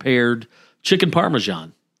well-prepared chicken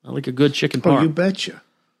parmesan. I like a good chicken parm. Oh, you betcha.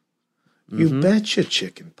 You betcha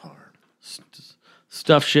chicken parm.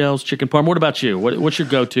 Stuffed shells, chicken parm. What about you? What's your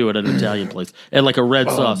go-to at an Italian place? And like a red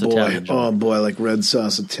sauce Italian joint. Oh, boy, I like red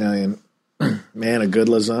sauce Italian. Man, a good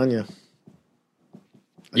lasagna.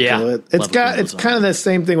 Yeah. It's kind of the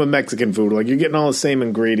same thing with Mexican food. Like, you're getting all the same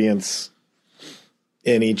ingredients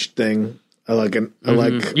in each thing. What are like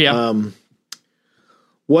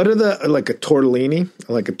a tortellini?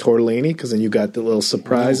 I like a tortellini because then you got the little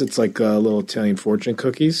surprise. It's like little Italian fortune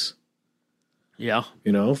cookies. Yeah.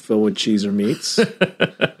 Filled with cheese or meats.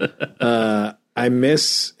 I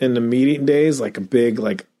miss in the meat eating days like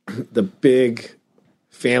the big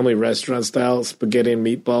family restaurant style spaghetti and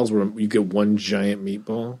meatballs where you get one giant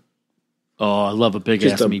meatball. Oh, I love a big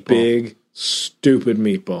ass meatball. Big stupid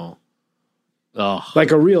meatball. Oh,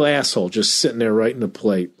 like a real asshole just sitting there right in the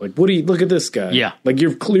plate. Like, look at this guy. Yeah. Like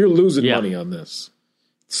you're losing money on this.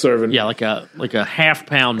 Serving. Yeah, like a half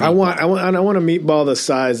pound meatball. I want a meatball the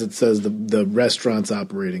size that says the restaurant's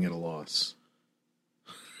operating at a loss.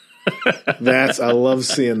 I love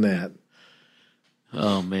seeing that.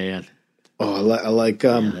 Oh man. Oh, I like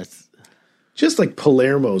just like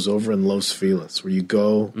Palermo's over in Los Feliz where you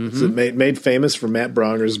go. It's made famous for Matt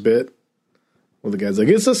Bronger's bit. Well, the guy's like,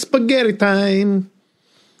 it's a spaghetti time.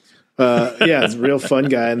 Yeah, it's a real fun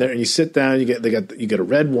guy in there. And you sit down, you get a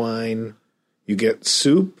red wine, you get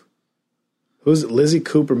soup. Who's it? Lizzie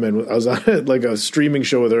Cooperman. I was on like a streaming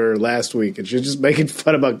show with her last week, and she was just making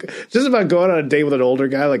fun about going on a date with an older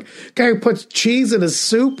guy. Like, guy who puts cheese in his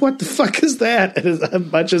soup. What the fuck is that? And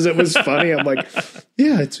as much as it was funny, I'm like,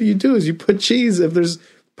 yeah, it's what you do is you put cheese. If there's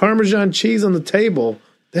Parmesan cheese on the table,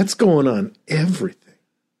 that's going on everything.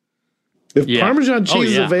 If Parmesan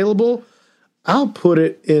cheese is available, I'll put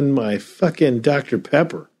it in my fucking Dr.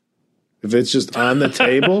 Pepper. If it's just on the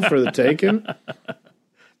table for the taking.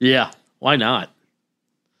 Yeah, why not?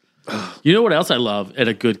 You know what else I love at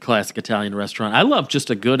a good classic Italian restaurant? I love just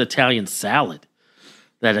a good Italian salad.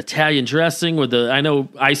 That Italian dressing with I know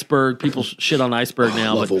iceberg, people shit on iceberg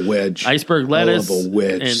now. I love a wedge. Iceberg lettuce. I love a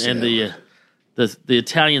wedge and the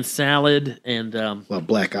Italian salad and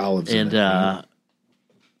black olives. And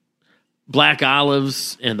black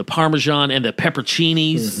olives and the Parmesan and the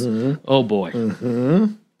pepperoncinis. Mm-hmm. Oh, boy.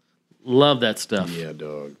 Mm-hmm. Love that stuff. Yeah,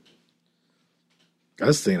 dog. I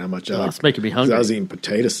was thinking how much it's making me hungry. I was eating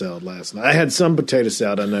potato salad last night. I had some potato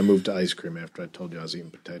salad, and I moved to ice cream after I told you I was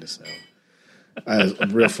eating potato salad. I was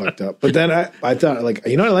real fucked up. But then I thought, I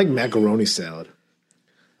like macaroni salad.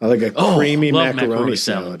 I like a creamy macaroni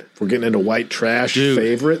salad. If we're getting into white trash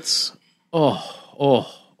favorites.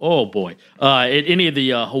 Oh, boy. At any of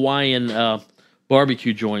the Hawaiian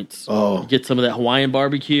barbecue joints, get some of that Hawaiian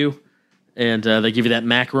barbecue, and they give you that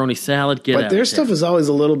macaroni salad. But their stuff is always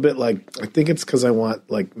a little bit like, I think it's because I want,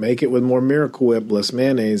 make it with more Miracle Whip, less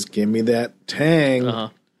mayonnaise. Give me that tang. Uh-huh.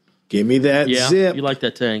 Give me that zip. You like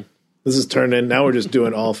that tang. This is turned in. Now we're just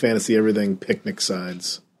doing all fantasy everything picnic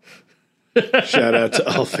sides. Shout out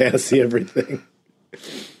to all fantasy everything.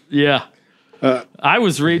 Yeah. I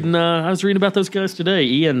was reading about those guys today.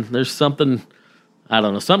 Ian, there's something, I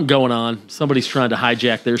don't know, something going on. Somebody's trying to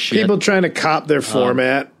hijack their shit. People trying to cop their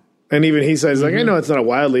format. And even he says, I know it's not a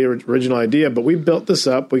wildly original idea, but we built this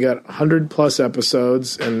up. We got 100+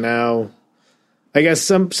 episodes, and now I guess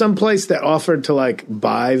some place that offered to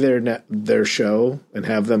buy their show and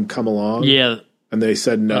have them come along. Yeah. And they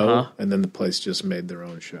said no, and then the place just made their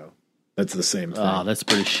own show. That's the same thing. Oh, that's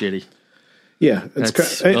pretty shitty. Yeah, and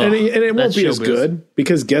it won't be as good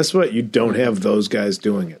because guess what? You don't have those guys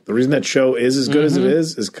doing it. The reason that show is as good as it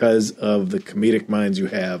is because of the comedic minds you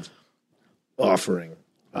have offering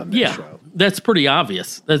on that show. That's pretty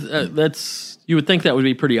obvious. That's you would think that would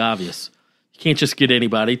be pretty obvious. You can't just get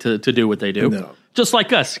anybody to do what they do. No. Just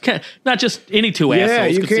like us. Not just any two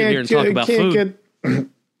assholes could sit here and talk about food. You can't get a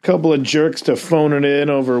couple of jerks to phone it in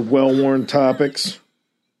over well-worn topics.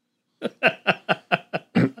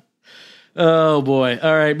 Oh, boy.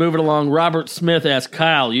 All right, moving along. Robert Smith asks,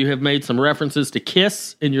 Kyle, you have made some references to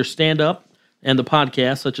Kiss in your stand-up and the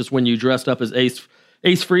podcast, such as when you dressed up as Ace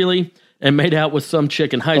Frehley and made out with some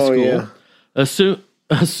chick in high school. Yeah.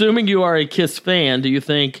 Assuming you are a Kiss fan, do you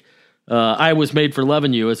think I Was Made for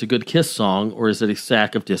Loving You is a good Kiss song, or is it a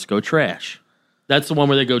sack of disco trash? That's the one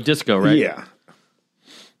where they go disco, right? Yeah.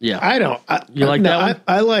 Yeah. I don't. You like that one?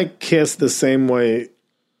 I like Kiss the same way.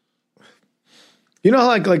 You know,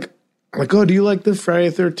 like, oh, do you like the Friday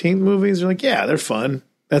the 13th movies? You're like, yeah, they're fun.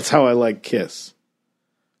 That's how I like Kiss.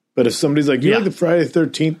 But if somebody's like, you like the Friday the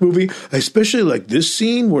 13th movie? I especially like this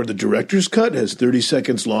scene where the director's cut has 30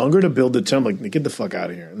 seconds longer to build the time. Like, get the fuck out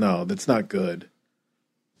of here. No, that's not good.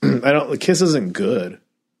 Kiss isn't good.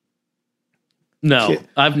 No,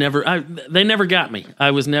 they never got me. I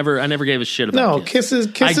never gave a shit about Kiss is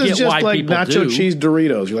Kiss is just like nacho cheese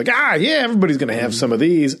Doritos. You're like, yeah, everybody's going to have some of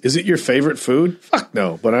these. Is it your favorite food? Fuck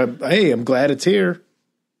no. But I'm glad it's here.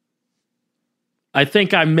 I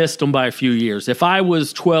think I missed them by a few years. If I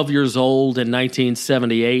was 12 years old in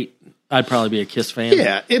 1978, I'd probably be a Kiss fan.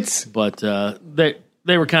 Yeah, but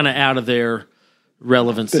they were kind of out of their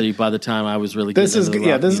relevancy by the time I was really. This is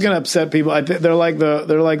going to upset people. They're like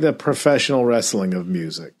the professional wrestling of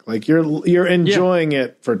music. Like you're enjoying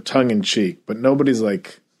it for tongue in cheek, but nobody's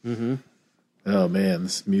like, oh man,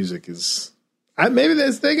 this music is. Maybe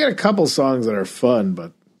they got a couple songs that are fun,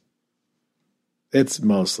 but it's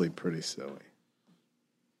mostly pretty silly.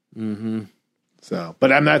 Mm-hmm. So,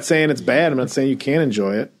 but I'm not saying it's bad. I'm not saying you can't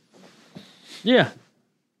enjoy it. Yeah.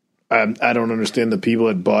 I don't understand the people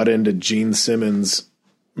that bought into Gene Simmons'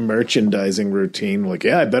 merchandising routine. Like,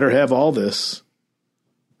 yeah, I better have all this.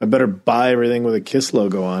 I better buy everything with a Kiss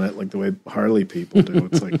logo on it, like the way Harley people do.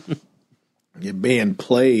 It's like you're being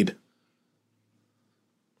played.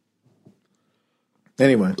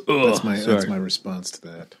 Anyway, that's my response to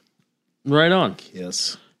that. Right on.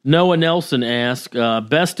 Yes. Noah Nelson asked,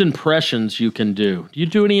 best impressions you can do. Do you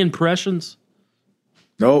do any impressions?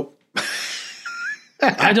 Nope.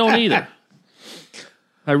 I don't either.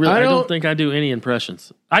 I don't think I do any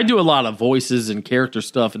impressions. I do a lot of voices and character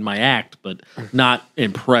stuff in my act, but not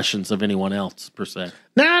impressions of anyone else per se.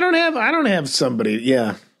 No, I don't have somebody.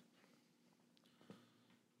 Yeah.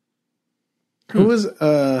 Who was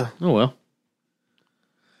oh well.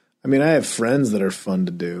 I mean, I have friends that are fun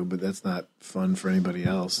to do, but that's not fun for anybody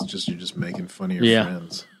else. It's just you're just making fun of your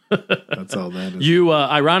friends. That's all that is. You,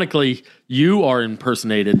 ironically, you are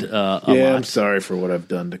impersonated a lot. I'm sorry for what I've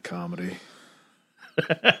done to comedy.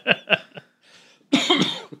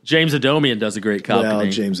 James Adomian does a great copy. Well,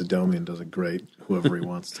 James Adomian does a great whoever he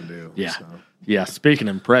wants to do. Yeah. So. Yeah, speaking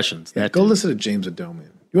of impressions. Go listen to James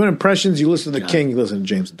Adomian. You want impressions, you listen to the King, you listen to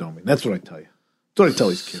James Adomian. That's what I tell you. That's what I tell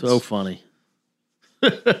these kids. So funny.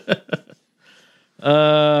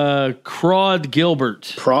 Crawd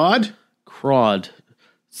Gilbert. Prod? Crawd.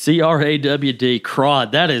 C-R-A-W-D.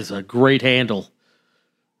 Crawd. That is a great handle.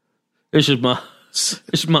 This is my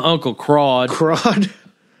Uncle Crawd. Crawd?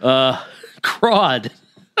 Crawd.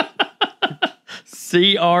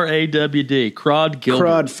 C-R-A-W-D. Crawd Gilbert.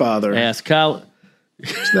 Crawd father. Ask Kyle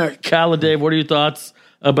and Dave, what are your thoughts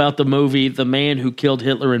about the movie The Man Who Killed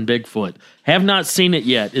Hitler and Bigfoot? Have not seen it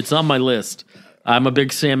yet. It's on my list. I'm a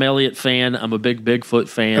big Sam Elliott fan. I'm a big Bigfoot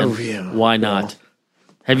fan. Oh, yeah. Why not?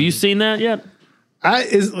 Have you seen that yet?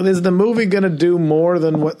 Is the movie going to do more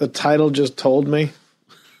than what the title just told me?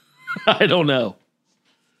 I don't know.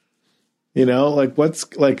 You know, like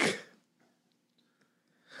what's like...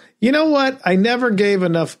 You know what? I never gave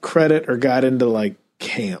enough credit or got into like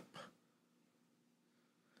camp.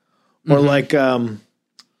 Or like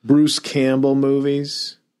Bruce Campbell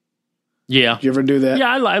movies. Yeah. Did you ever do that? Yeah,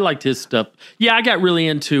 I liked his stuff. Yeah, I got really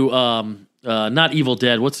into not Evil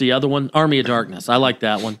Dead. What's the other one? Army of Darkness. I like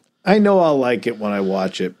that one. I know I'll like it when I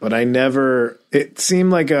watch it, but I never. It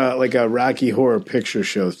seemed like a Rocky Horror Picture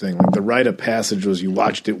Show thing. Like the rite of passage was you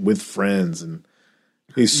watched it with friends, and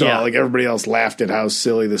you saw like everybody else laughed at how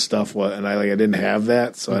silly the stuff was, and I didn't have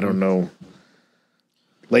that, so I don't know.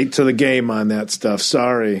 Late to the game on that stuff.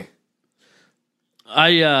 Sorry.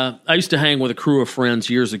 I used to hang with a crew of friends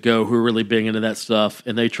years ago who were really big into that stuff,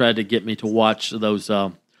 and they tried to get me to watch those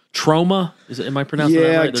Trauma. Am I pronouncing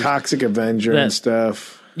that right? Like Toxic Avenger and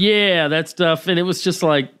stuff. Yeah, that stuff. And it was just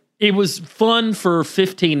like, it was fun for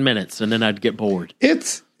 15 minutes, and then I'd get bored.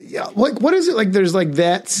 It's, like, what is it? Like, there's like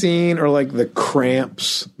that scene or like the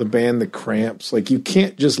Cramps, the band The Cramps. Like, you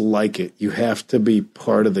can't just like it. You have to be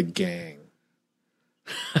part of the gang.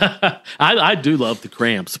 I do love the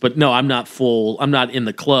Cramps, but no, I'm not in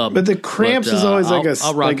the club. But the Cramps is always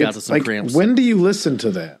I'll rock out to some like, Cramps. When do you listen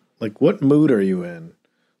to that? Like, what mood are you in?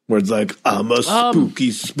 Where it's like, I'm a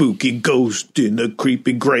spooky, spooky ghost in a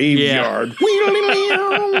creepy graveyard.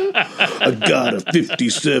 I got a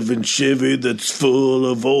 57 Chevy that's full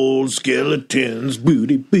of old skeletons.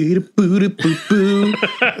 Booty, booty, booty, boo, boo.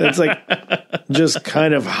 It's like just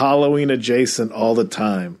kind of Halloween adjacent all the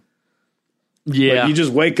time. Yeah. Like you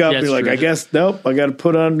just wake up and you're like, true. I guess, nope, I got to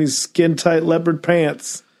put on these skin-tight leopard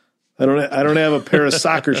pants. I don't have a pair of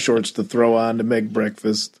soccer shorts to throw on to make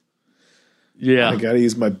breakfast. Yeah. I got to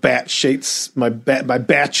use my spatula,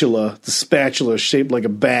 the spatula shaped like a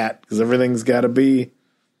bat, because everything's got to be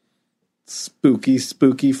spooky,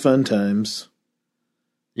 spooky fun times.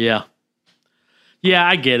 Yeah. Yeah,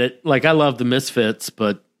 I get it. Like, I love the Misfits,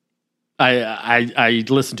 but I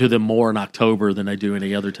listen to them more in October than I do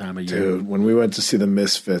any other time of year. Dude, when we went to see the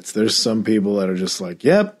Misfits, there's some people that are just like,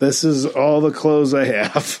 yep, this is all the clothes I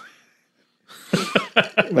have.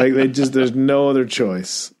 Like, there's no other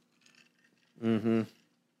choice. Mm-hmm.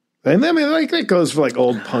 And I mean, like, that goes for like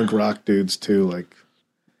old punk rock dudes too. Like,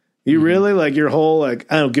 you really, like, your whole, like,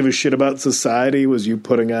 I don't give a shit about society was you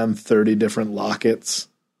putting on 30 different lockets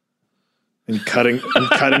and cutting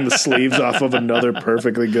the sleeves off of another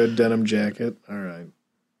perfectly good denim jacket. All right.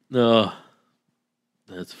 Oh,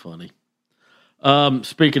 that's funny.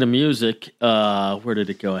 Speaking of music, where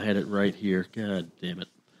did it go? I had it right here. God damn it.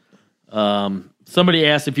 Somebody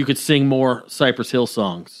asked if you could sing more Cypress Hill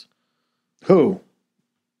songs. Who?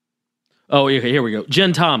 Oh, here we go.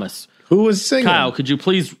 Jen Thomas. Who was singing? Kyle, could you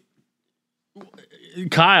please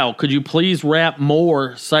rap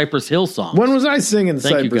more Cypress Hill songs? When was I singing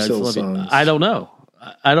Thank Cypress Hill Love you. songs? I don't know.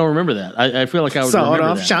 I don't remember that. I feel like I would remember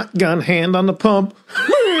Sawed-off that. shotgun, hand on the pump.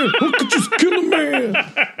 Man, who could just kill a man?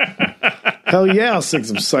 Hell yeah, I'll sing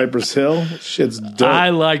some Cypress Hill. Shit's dope. I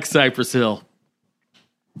like Cypress Hill.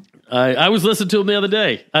 I was listening to him the other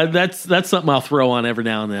day. That's something I'll throw on every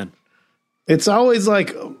now and then. It's always like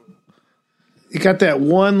you got that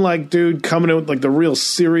one like dude coming in with like the real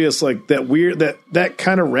serious, like that weird that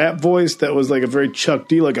kind of rap voice that was like a very Chuck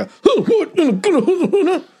D, like a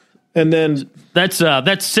and then that's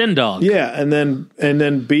Sin Dog. yeah, and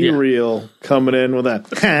then Be Real coming in with that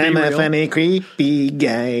I'm a funny creepy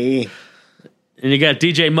guy. And you got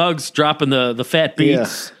DJ Muggs dropping the fat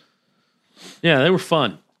beats. Yeah, they were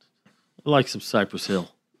fun. I like some Cypress Hill.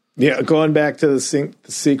 Yeah, going back to the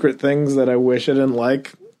secret things that I wish I didn't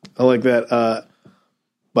like. I like that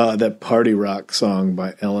that Party Rock song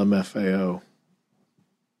by LMFAO.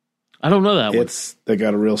 I don't know that one. They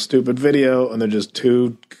got a real stupid video, and they're just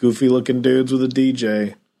two goofy looking dudes with a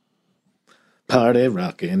DJ. Party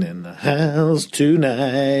rocking in the house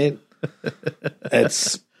tonight.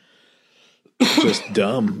 It's just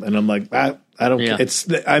dumb, and I'm like, I don't. Yeah.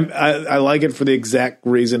 I like it for the exact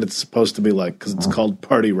reason it's supposed to be like, because it's called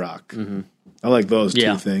Party Rock. Mm-hmm. I like those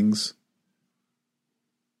Yeah. two things.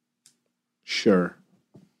 Sure.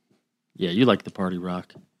 Yeah, you like the Party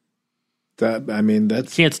Rock.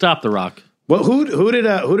 That's Can't stop the rock. well. Who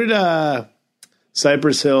did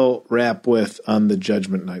Cypress Hill rap with on the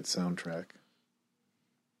Judgment Night soundtrack?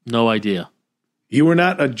 No idea. You were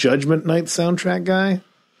not a Judgment Night soundtrack guy?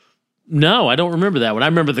 No, I don't remember that one. I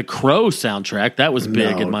remember the Crow soundtrack. That was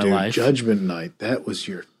big in my life. Judgment Night, that was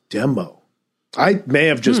your demo. I may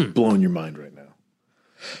have just blown your mind right now.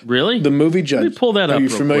 Really? The movie Judgment. Let me pull that up Are you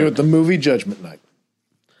real familiar quick. with the movie Judgment Night?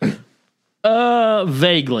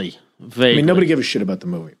 Vaguely. I mean, nobody gave a shit about the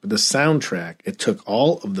movie, but the soundtrack, it took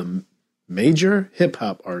all of the major hip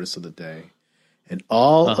hop artists of the day and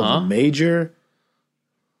all of the major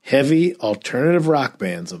heavy alternative rock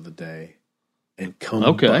bands of the day and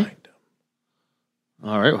combined them.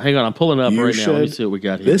 All right, hang on. I'm pulling it up right now. Let me see what we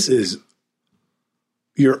got here. This is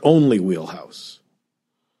your only wheelhouse.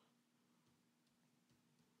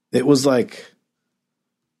 It was like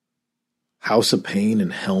House of Pain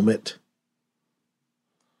and Helmet.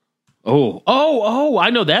 Oh! I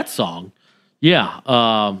know that song. Yeah,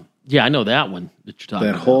 I know that one that you're talking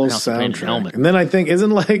That about. whole House of Pain and soundtrack. Helmet. And then I think it's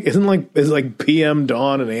like PM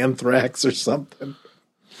Dawn and Anthrax or something.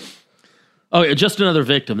 Oh, yeah, Just Another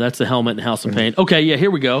Victim. That's the Helmet and House of Pain. Okay, yeah,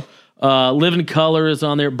 here we go. Living Color is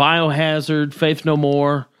on there. Biohazard, Faith No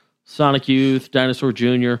More, Sonic Youth, Dinosaur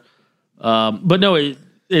Jr. But no,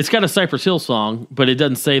 it's got a Cypress Hill song, but it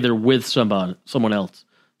doesn't say they're with someone else.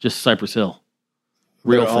 Just Cypress Hill.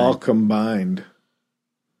 Real They're thing. all combined.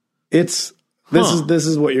 This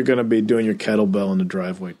is what you're going to be doing your kettlebell in the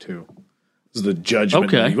driveway too. This is the judgment.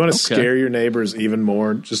 Okay. You want to scare your neighbors even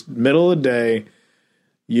more. Just middle of the day,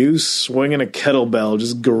 you swinging a kettlebell,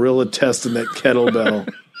 just gorilla testing that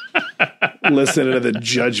kettlebell, listening to the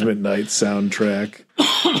Judgment Night soundtrack.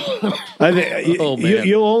 I think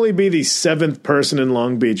you'll only be the 7th person in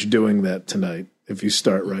Long Beach doing that tonight. if you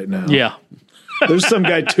start right now. Yeah. There's some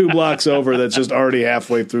guy 2 blocks over that's just already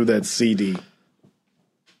halfway through that CD.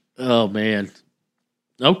 Oh man.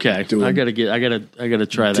 Okay. Doing I gotta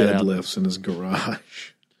try that out. Deadlifts in his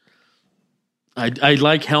garage. I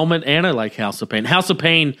like Helmet and I like House of Pain. House of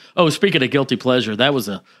Pain. Oh, speaking of guilty pleasure, that was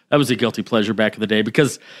a guilty pleasure back in the day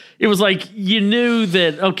because it was like you knew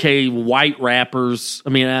that okay, white rappers. I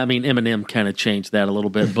mean, Eminem kind of changed that a little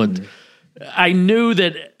bit, but I knew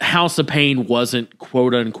that House of Pain wasn't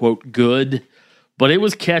quote unquote good, but it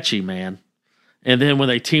was catchy, man. And then when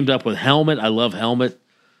they teamed up with Helmet, I love Helmet.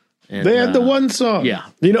 And, they had the one song. Yeah.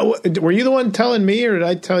 You know, were you the one telling me, or did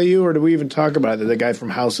I tell you, or did we even talk about it? The guy from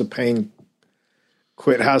House of Pain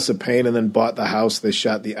quit House of Pain and then bought the house they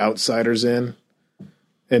shot The Outsiders in.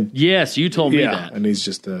 And yes, you told me that. And he's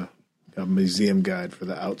just a museum guide for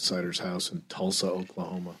The Outsiders house in Tulsa,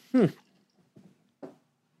 Oklahoma.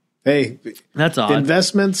 Hey, that's odd.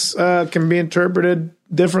 Investments can be interpreted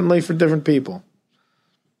differently for different people.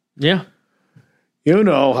 Yeah. You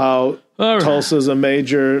know how right. Tulsa's a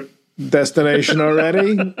major destination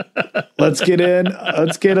already. Let's get in.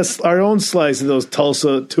 Let's get our own slice of those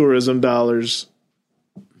Tulsa tourism dollars.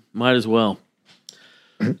 Might as well.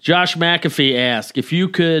 Josh McAfee asked, if you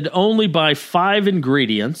could only buy 5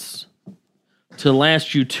 ingredients to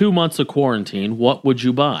last you 2 months of quarantine, what would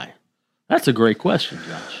you buy? That's a great question,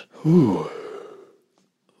 Josh. Ooh.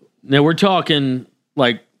 Now, we're talking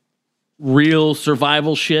like real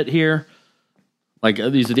survival shit here. Like,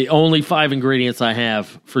 these are the only 5 ingredients I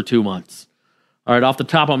have for 2 months. All right, off the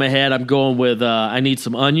top of my head, I'm going with I need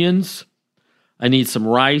some onions. I need some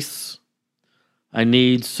rice. I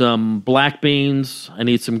need some black beans. I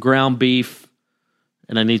need some ground beef.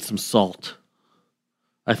 And I need some salt.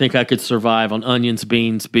 I think I could survive on onions,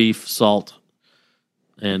 beans, beef, salt,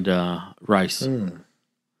 and rice.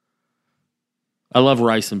 I love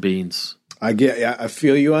rice and beans. I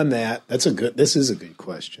feel you on that. This is a good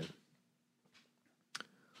question.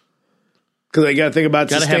 Because you got to think about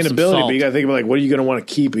sustainability, but you got to think about, like, what are you going to want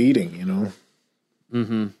to keep eating, you know?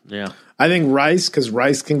 Mm-hmm, yeah. I think rice, because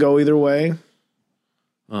rice can go either way.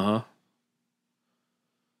 Uh-huh.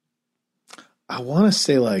 I want to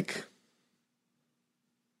say, like,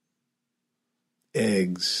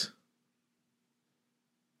 eggs.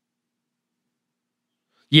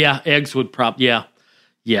 Yeah, eggs would yeah,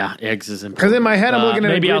 eggs is important. Because in my head, I'm looking at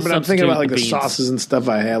maybe it, but I'm thinking about, like, the beans. sauces and stuff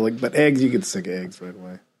I have. Like, but eggs, you could stick eggs right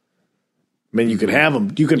away. I mean, you could have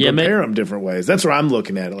them. You can prepare them different ways. That's where I'm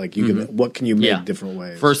looking at it. Like, what can you make different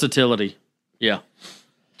ways? Versatility. Yeah.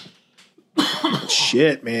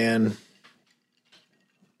 Shit, man.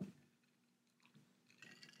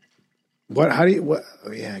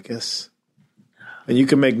 Oh, yeah, I guess. And you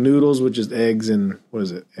can make noodles with just eggs and, what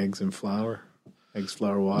is it? Eggs and flour? Eggs,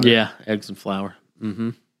 flour, water? Yeah, eggs and flour. Mm-hmm.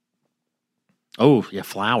 Oh, yeah,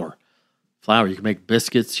 flour. Flour. You can make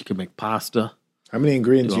biscuits. You can make pasta. How many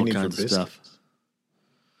ingredients do you need for biscuits? Stuff.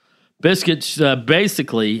 Biscuits,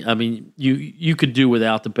 basically, I mean, you could do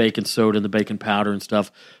without the baking soda and the baking powder and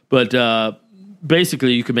stuff, but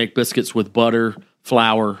basically you can make biscuits with butter,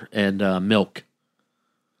 flour, and milk.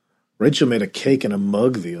 Rachel made a cake in a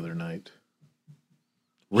mug the other night.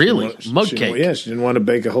 Really? Mug cake? Yeah, she didn't want to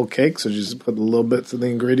bake a whole cake, so she just put the little bits of the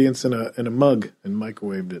ingredients in a mug and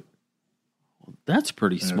microwaved it. That's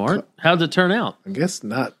pretty smart. How'd it turn out? I guess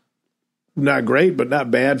not great, but not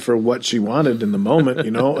bad for what she wanted in the moment,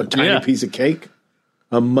 you know, a tiny piece of cake,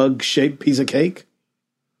 a mug-shaped piece of cake.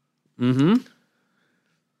 Mm-hmm.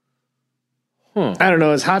 Huh. I don't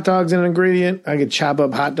know. Is hot dogs an ingredient? I could chop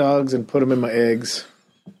up hot dogs and put them in my eggs.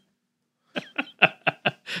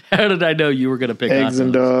 How did I know you were going to pick eggs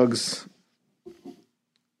and dogs?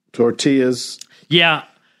 Tortillas. Yeah,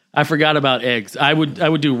 I forgot about eggs. I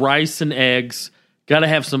would do rice and eggs. Got to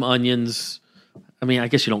have some onions. I mean, I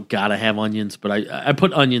guess you don't got to have onions, but I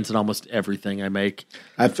put onions in almost everything I make.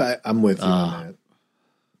 I'm with you on that.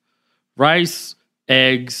 Rice,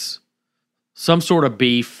 eggs, some sort of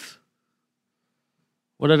beef.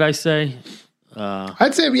 What did I say?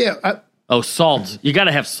 I'd say, yeah. Salt. You got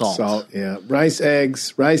to have salt. Salt, yeah. Rice,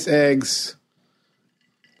 eggs. Let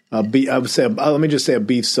me just say a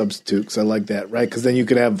beef substitute because I like that, right? Because then you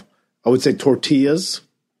could have, I would say, tortillas.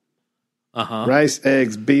 Uh-huh. Rice,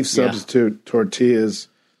 eggs, beef substitute, tortillas,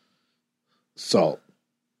 salt.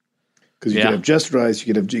 Because you could have just rice.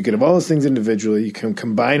 You could have all those things individually. You can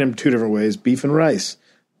combine them 2 different ways: beef and rice,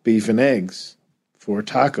 beef and eggs, for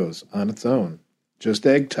tacos on its own. Just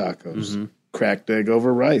egg tacos, cracked egg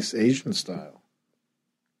over rice, Asian style.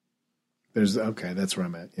 That's where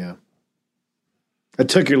I'm at. Yeah, I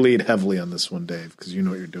took your lead heavily on this one, Dave, because you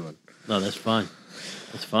know what you're doing. No, that's fine.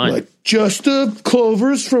 That's fine. Like, just the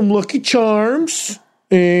clovers from Lucky Charms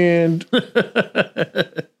and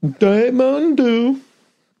Diet Mountain Dew.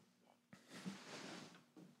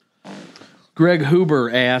 Greg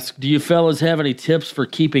Huber asked, do you fellas have any tips for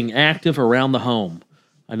keeping active around the home?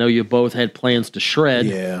 I know you both had plans to shred.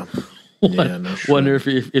 Yeah. No shred. Wonder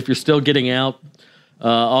if you're still getting out.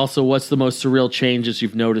 Also, what's the most surreal changes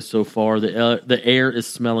you've noticed so far? The air is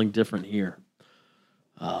smelling different here.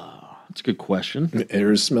 That's a good question. The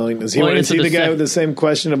air is smelling. Is he the guy with the same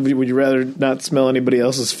question of would you rather not smell anybody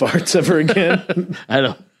else's farts ever again? I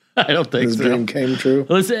don't think His so. dream came true.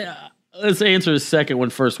 Let's answer the second one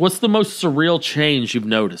first. What's the most surreal change you've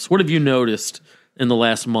noticed? What have you noticed in the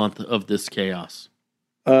last month of this chaos?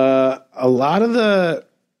 A lot of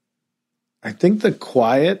I think the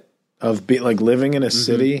quiet of living in a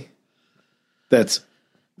city that's,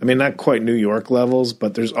 I mean, not quite New York levels,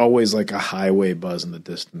 but there's always like a highway buzz in the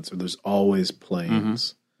distance, or there's always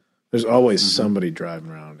planes. There's always somebody driving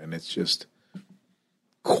around, and it's just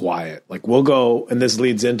quiet. Like, we'll go, and this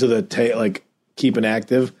leads into the keeping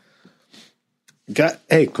active.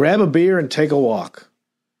 Hey, grab a beer and take a walk.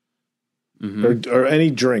 Or any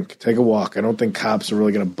drink, take a walk. I don't think cops are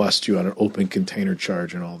really going to bust you on an open container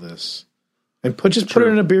charge and all this. And put it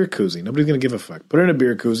in a beer koozie. Nobody's going to give a fuck. Put it in a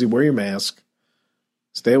beer koozie, wear your mask,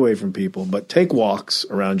 stay away from people, but take walks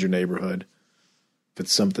around your neighborhood if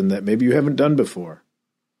it's something that maybe you haven't done before.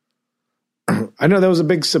 I know that was a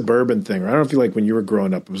big suburban thing. I don't know if you when you were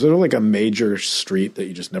growing up, was there like a major street that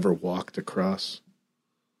you just never walked across?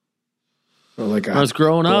 Or I was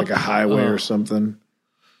growing up, like a highway or something.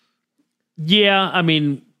 Yeah, I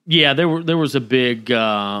mean, there was a big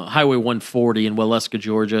Highway 140 in Waleska,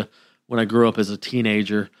 Georgia, when I grew up as a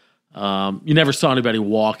teenager. You never saw anybody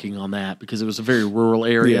walking on that because it was a very rural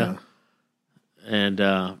area. Yeah.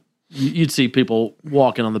 And you'd see people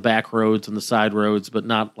walking on the back roads and the side roads, but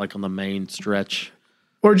not like on the main stretch.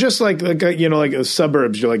 Or just like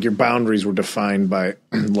suburbs, your boundaries were defined by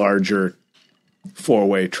larger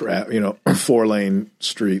four-way 4-lane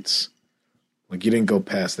streets. Like, you didn't go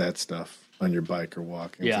past that stuff on your bike or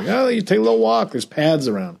walking. Yeah. You take a little walk. There's paths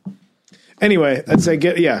around. Anyway, I'd say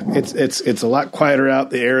it's a lot quieter out.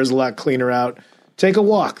 The air is a lot cleaner out. Take a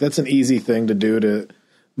walk. That's an easy thing to do to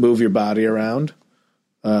move your body around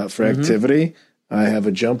for activity. I have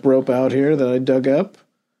a jump rope out here that I dug up,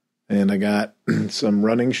 and I got some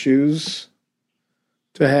running shoes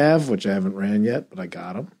to have, which I haven't ran yet, but I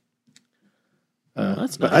got them.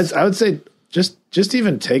 That's nice. I would say just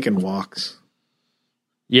even taking walks.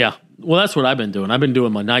 Yeah. Well, that's what I've been doing. I've been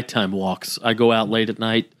doing my nighttime walks. I go out late at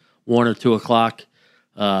night, 1 or 2 o'clock,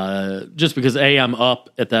 just because A, I'm up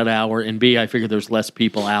at that hour, and B, I figure there's less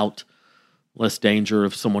people out, less danger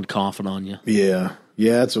of someone coughing on you. Yeah.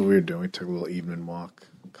 Yeah, that's what we were doing. We took a little evening walk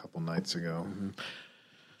a couple nights ago.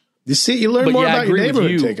 You learn more about your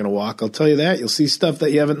neighborhood taking a walk. I'll tell you that. You'll see stuff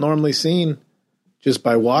that you haven't normally seen just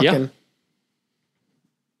by walking. Yeah.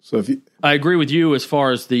 So I agree with you as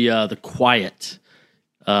far as the quiet.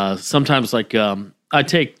 Sometimes, I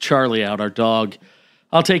take Charlie out, our dog.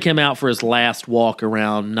 I'll take him out for his last walk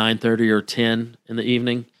around 9:30 or 10 in the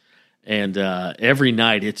evening, and every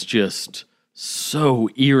night it's just so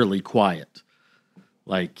eerily quiet.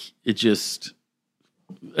 Like, it just,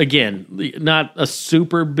 again, not a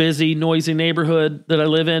super busy, noisy neighborhood that I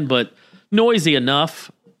live in, but noisy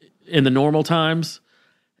enough in the normal times,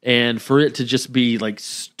 and for it to just be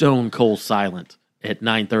stone cold silent at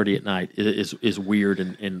 9:30 at night is weird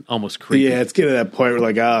and almost creepy. Yeah, it's getting to that point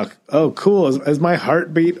where oh, cool. Has my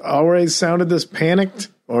heartbeat always sounded this panicked,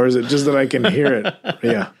 or is it just that I can hear it?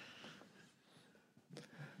 Yeah,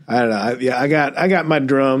 I don't know. I got my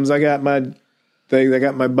drums. I got my things. I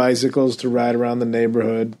got my bicycles to ride around the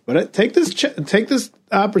neighborhood. But take this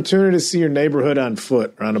opportunity to see your neighborhood on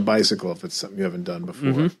foot or on a bicycle if it's something you haven't done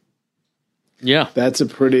before. Yeah, that's a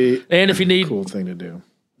pretty cool thing to do.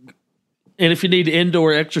 And if you need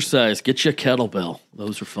indoor exercise, get you a kettlebell.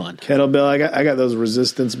 Those are fun. Kettlebell. I got those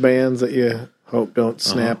resistance bands that you hope don't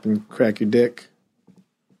snap and crack your dick.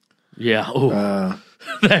 Yeah. Oh,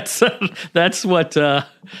 that's what I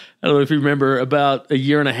don't know if you remember. About a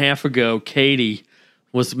year and a half ago, Katie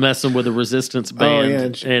was messing with a resistance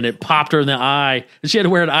band, and it popped her in the eye, and she had to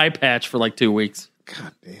wear an eye patch for 2 weeks.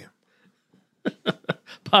 God damn.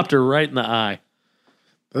 Popped her right in the eye.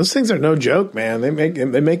 Those things are no joke, man. They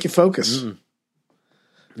make you focus.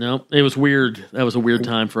 No, it was weird. That was a weird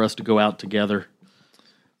time for us to go out together.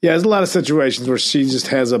 Yeah, there's a lot of situations where she just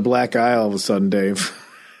has a black eye all of a sudden, Dave.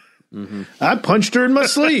 I punched her in my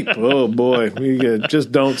sleep. Oh boy, you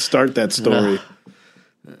just don't start that story.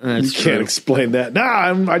 You can't explain that.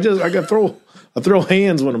 I throw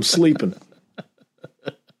hands when I'm sleeping.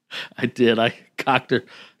 I did. I cocked her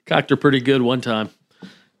pretty good one time.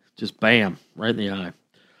 Just bam, right in the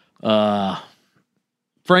eye.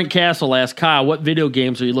 Frank Castle asked, Kyle, what video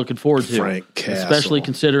games are you looking forward to? Frank Castle. Especially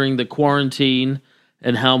considering the quarantine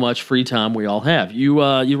and how much free time we all have. You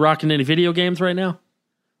rocking any video games right now?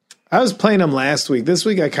 I was playing them last week. This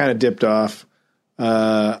week I kind of dipped off.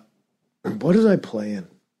 What was I playing?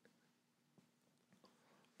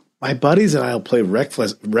 My buddies and I will play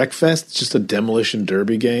Wreckfest. It's just a demolition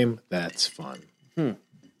derby game. That's fun.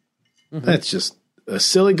 Mm-hmm. That's just a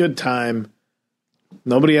silly good time.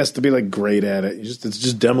 Nobody has to be like great at it. It's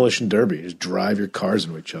just demolition derby. You just drive your cars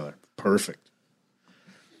into each other. Perfect.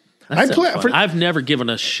 I've never given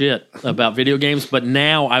a shit about video games, but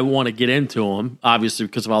now I want to get into them. Obviously,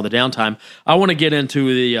 because of all the downtime, I want to get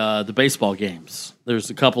into the baseball games. There's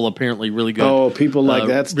a couple apparently really good. Oh, people like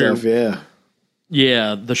that stuff. Yeah,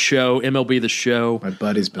 yeah. The show MLB The Show. My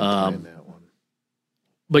buddy's been playing that one.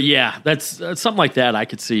 But yeah, that's something like that I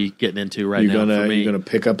could see getting into now. For me. You gonna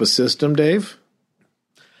pick up a system, Dave?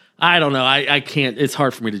 I don't know. I can't. It's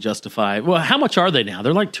hard for me to justify. Well, how much are they now?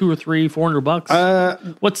 They're like $200 or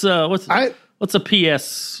 $300. What's a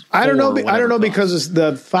PS? I don't know. I don't know because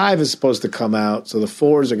the 5 is supposed to come out, so the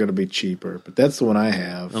 4s are going to be cheaper. But that's the one I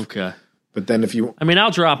have. Okay. But then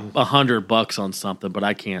I'll drop $100 on something, but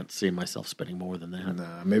I can't see myself spending more than that.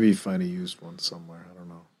 Nah, maybe you find a used one somewhere. I don't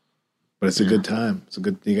know. But it's a good time. It's a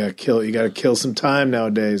good. You got to kill some time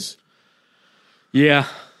nowadays. Yeah,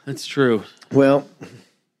 that's true. Well.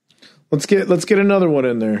 Let's get another one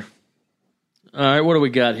in there. All right, what do we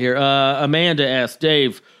got here? Amanda asked,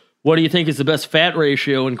 Dave, what do you think is the best fat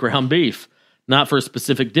ratio in ground beef? Not for a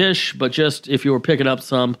specific dish, but just if you were picking up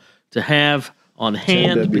some to have on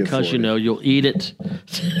hand because you know you'll eat it.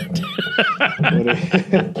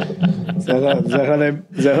 Is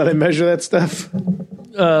that how they measure that stuff?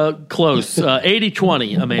 Close.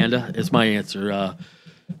 80-20, Amanda, is my answer.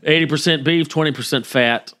 80% beef, 20%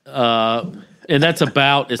 fat. And that's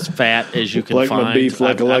about as fat as you can like find. My beef,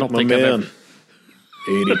 like my man.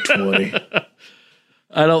 80-20.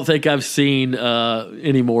 I don't think I've seen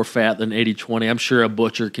any more fat than 80-20. I'm sure a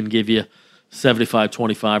butcher can give you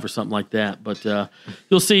 75-25 or something like that. But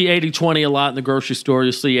you'll see 80-20 a lot in the grocery store.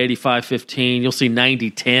 You'll see 85-15. You'll see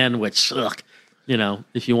 90-10, which,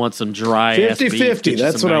 if you want some dry 50-50,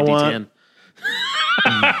 that's what 90-10. I want.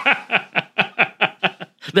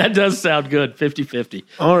 That does sound good, 50-50.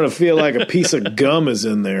 I want to feel like a piece of gum is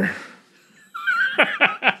in there.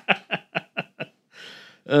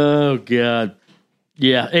 Oh, God.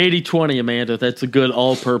 Yeah, 80-20, Amanda. That's a good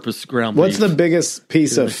all-purpose ground beef. What's the biggest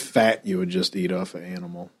piece of fat you would just eat off an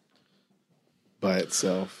animal by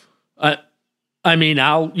itself? When I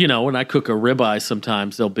cook a ribeye,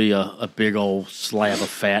 sometimes there'll be a big old slab of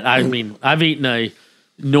fat. I've eaten a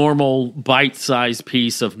normal bite-sized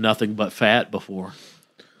piece of nothing but fat before.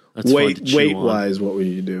 That's weight-wise, what would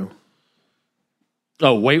you do?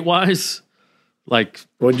 Oh, weight-wise?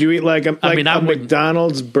 Would you eat like a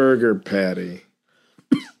McDonald's burger patty?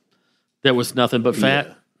 That was nothing but fat?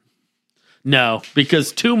 Yeah. No,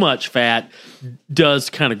 because too much fat does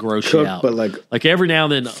kind of gross you out. But like every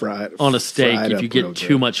now and then on a steak, if you get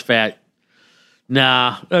too much fat,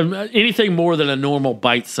 anything more than a normal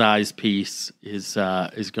bite-sized piece is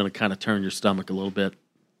going to kind of turn your stomach a little bit.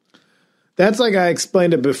 That's like I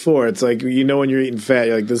explained it before. It's like when you're eating fat,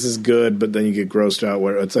 you're like, this is good, but then you get grossed out.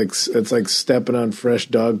 Where it's like stepping on fresh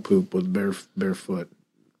dog poop with bare foot.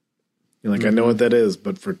 You're like, I know what that is,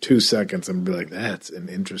 but for 2 seconds, I'm gonna be like, that's an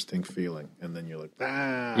interesting feeling, and then you're like,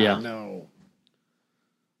 no.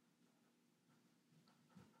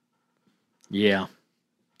 Yeah,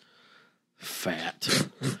 fat.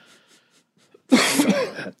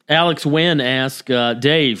 Alex Wynn asked,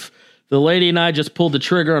 Dave, the lady and I just pulled the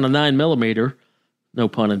trigger on a 9mm, no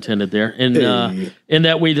pun intended there, and in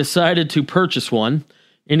that we decided to purchase one.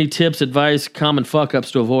 Any tips, advice, common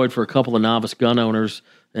fuck-ups to avoid for a couple of novice gun owners?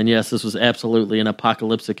 And yes, this was absolutely an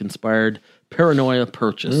apocalyptic-inspired paranoia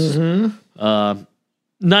purchase. Mm-hmm.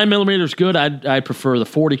 9mm is good. I'd prefer the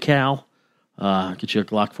 40 cal. Get you a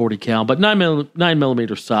Glock 40 cal, but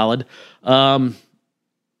 9mm is solid.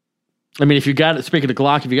 If you got it, speaking of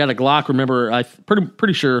Glock, if you got a Glock, remember, I'm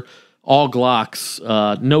pretty sure all Glocks,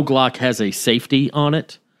 no Glock has a safety on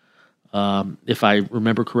it, if I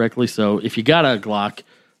remember correctly. So if you got a Glock,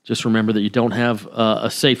 just remember that you don't have a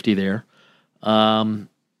safety there. Other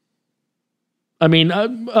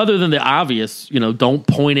than the obvious, don't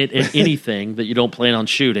point it at anything that you don't plan on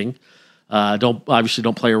shooting.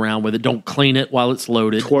 Don't play around with it. Don't clean it while it's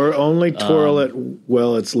loaded. Only twirl it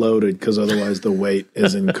while it's loaded, because otherwise the weight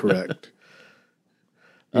is incorrect.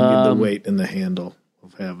 You need the weight in the handle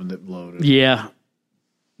of having it loaded. Yeah.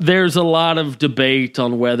 there's a lot of debate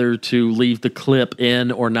on whether to leave the clip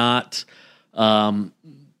in or not. I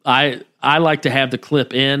like to have the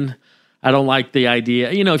clip in. I don't like the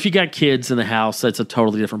idea. If you got kids in the house, that's a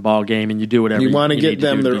totally different ball game, and you do whatever you want to get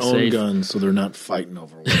them their own safe. guns so they're not fighting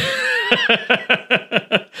over one.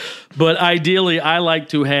 But ideally, I like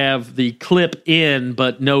to have the clip in,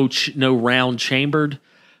 but no round chambered.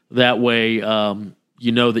 That way, that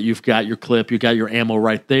you've got your clip, you got your ammo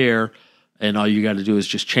right there, and all you got to do is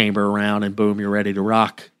just chamber around, and boom, you're ready to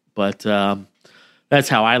rock. But that's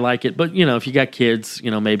how I like it. But if you got kids,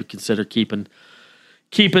 maybe consider keeping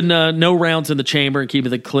no rounds in the chamber and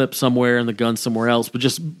keeping the clip somewhere and the gun somewhere else. But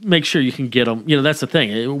just make sure you can get them. That's the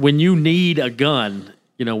thing. When you need a gun,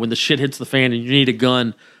 when the shit hits the fan and you need a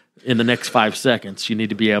gun in the next 5 seconds, you need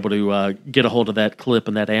to be able to get a hold of that clip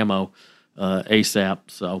and that ammo ASAP.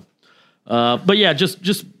 So, but yeah,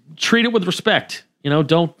 just treat it with respect.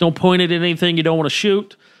 Don't point it at anything you don't want to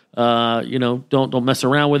shoot. Don't mess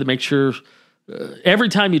around with it. Make sure every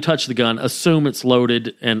time you touch the gun, assume it's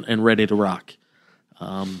loaded and ready to rock.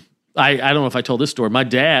 I don't know if I told this story. My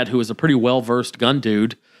dad, who is a pretty well-versed gun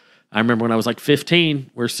dude, I remember when I was like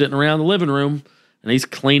 15, we're sitting around the living room, and he's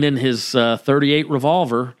cleaning his 38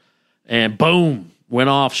 revolver, and boom, went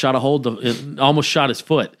off, shot a hole, almost shot his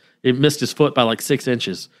foot. It missed his foot by like 6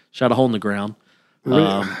 inches, shot a hole in the ground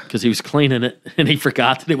because he was cleaning it, and he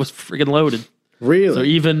forgot that it was freaking loaded. Really? So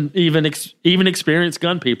even experienced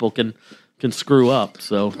gun people can screw up.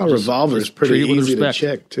 So a revolver is pretty easy to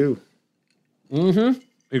check, too. Mm-hmm.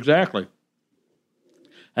 Exactly.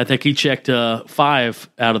 I think he checked 5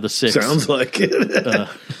 out of the 6. Sounds like it.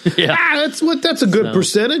 Yeah, that's a good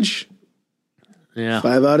percentage. Yeah,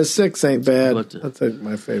 5 out of 6 ain't bad. That's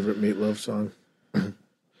my favorite Meatloaf song.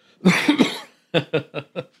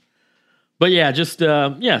 But yeah,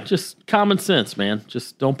 just common sense, man.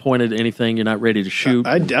 Just don't point at anything you're not ready to shoot.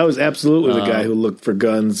 I was absolutely the guy who looked for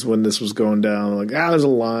guns when this was going down. Like, there's a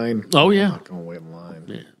line. Oh yeah, I'm not gonna wait in line.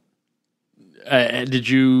 Yeah. Have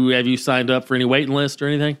you signed up for any waiting list or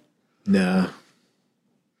anything? Nah.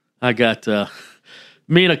 I got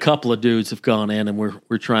me and a couple of dudes have gone in, and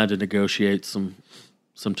we're trying to negotiate some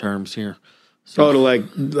terms here. So, like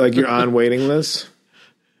you're on waiting list?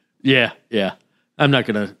 Yeah. I'm not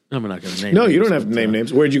gonna name. No, you don't have to name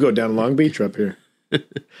names. Where'd you go? Down Long Beach or up here?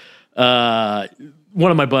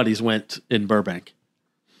 One of my buddies went in Burbank,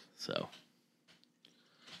 so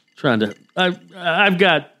trying to.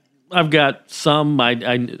 I've got some.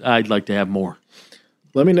 I'd like to have more.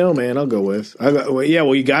 Let me know, man. I'll go with.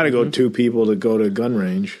 You got to go 2 people to go to gun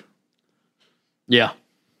range. Yeah.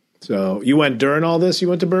 So you went during all this? You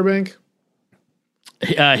went to Burbank?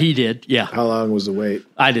 He did. Yeah. How long was the wait?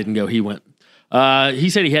 I didn't go. He went. He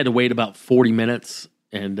said he had to wait about 40 minutes,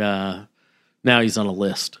 and now he's on a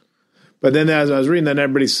list. But then as I was reading that,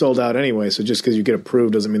 everybody's sold out anyway. So just because you get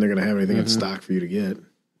approved doesn't mean they're going to have anything in stock for you to get.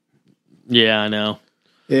 Yeah, I know.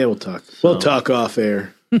 Yeah, we'll talk. We'll talk off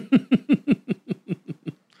air.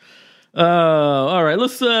 All right,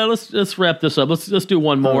 let's wrap this up. Let's do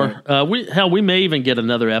one more. Right. We may even get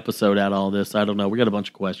another episode out of all this. I don't know. We got a bunch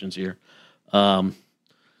of questions here. Let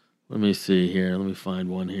me see here. Let me find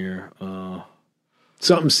one here.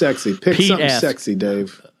 Something sexy. Pick Pete something asked, sexy,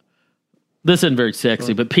 Dave. This isn't very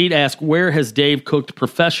sexy, but Pete asked, "Where has Dave cooked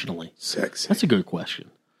professionally?" Sexy. That's a good question.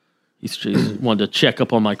 He's wanted to check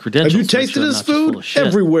up on my credentials. Have you tasted his food?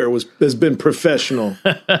 Everywhere has been professional.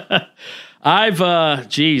 I've, off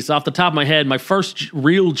the top of my head, my first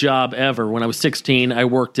real job ever when I was 16, I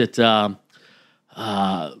worked at the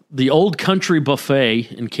Old Country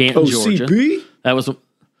Buffet in Canton, Georgia.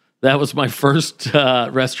 That was my first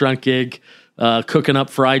restaurant gig, cooking up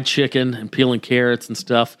fried chicken and peeling carrots and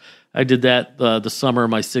stuff. I did that the summer of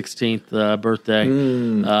my 16th birthday.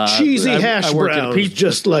 Cheesy hash browns,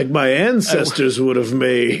 just like my ancestors would have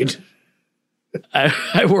made.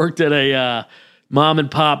 I worked at a mom and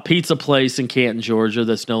pop pizza place in Canton, Georgia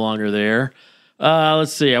that's no longer there.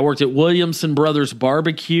 Let's see. I worked at Williamson Brothers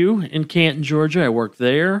Barbecue in Canton, Georgia. I worked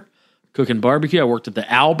there cooking barbecue. I worked at the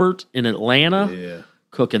Albert in Atlanta,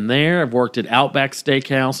 cooking there. I've worked at Outback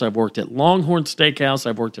Steakhouse. I've worked at Longhorn Steakhouse.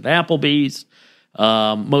 I've worked at Applebee's.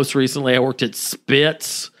 Most recently, I worked at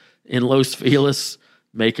Spitz in Los Feliz,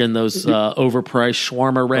 making those overpriced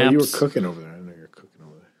shawarma wraps. Oh, you were cooking over there. I know you were cooking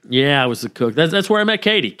over there. Yeah, I was a cook. That's where I met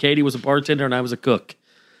Katie. Katie was a bartender, and I was a cook.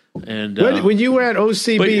 And when you were at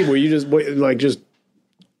OCB, were you just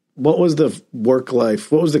what was the work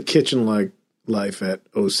life? What was the kitchen life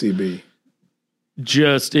at OCB?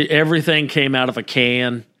 Just everything came out of a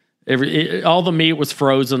can. All the meat was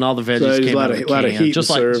frozen. All the veggies came out of a can. A lot of heat just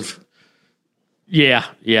to serve.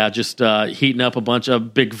 Yeah, just heating up a bunch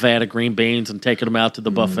of big vat of green beans and taking them out to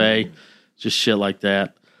the buffet, just shit like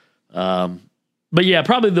that. But yeah,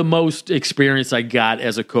 probably the most experience I got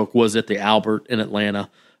as a cook was at the Albert in Atlanta.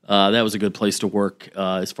 That was a good place to work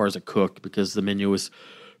as far as a cook because the menu was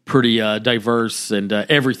pretty diverse and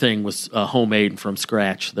everything was homemade and from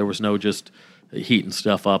scratch. There was no just heating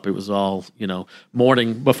stuff up. It was all,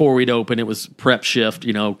 morning before we'd open, it was prep shift,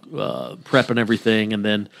 prepping everything. And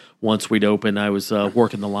then once we'd open, I was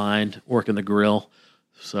working the line, working the grill.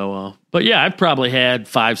 So, but yeah, I've probably had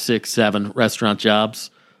 5, 6, 7 restaurant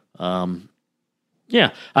jobs.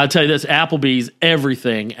 Yeah, I'll tell you this, Applebee's,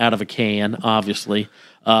 everything out of a can, obviously.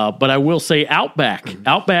 But I will say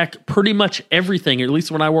Outback, pretty much everything, at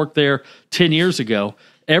least when I worked there 10 years ago,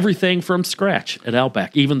 everything from scratch at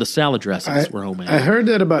Outback. Even the salad dressings were homemade. I heard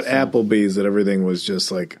that about Applebee's, that everything was just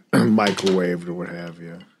like microwaved or what have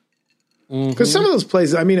you. Because some of those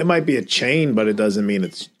places, I mean, it might be a chain, but it doesn't mean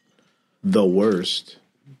it's the worst.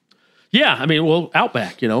 Yeah, I mean, well,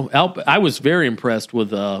 Outback, I was very impressed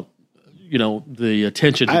with, the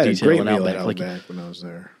attention to detail at Outback. When I was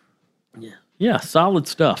there. Yeah, solid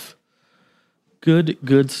stuff.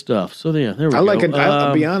 Good stuff. So yeah, there we go.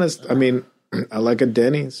 I'll be honest. I mean, I like a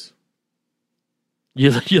Denny's.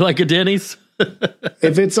 You like a Denny's?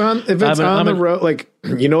 if it's on the road, like,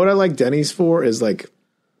 you know what I like Denny's for is like,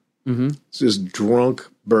 it's just drunk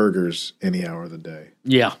burgers any hour of the day.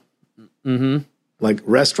 Yeah. Like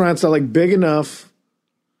restaurants are like big enough,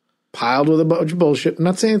 piled with a bunch of bullshit. I'm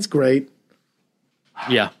not saying it's great.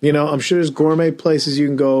 Yeah. I'm sure there's gourmet places you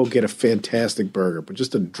can go get a fantastic burger, but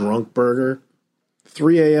just a drunk burger,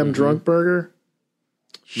 3 a.m. drunk burger.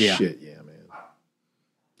 Yeah. Shit, yeah, man.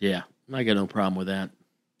 Yeah, I got no problem with that.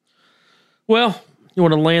 Well, you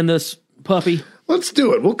want to land this puppy? Let's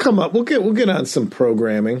do it. We'll come up. We'll get on some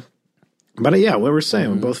programming. But yeah, what we're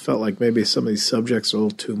saying, we both felt like maybe some of these subjects are a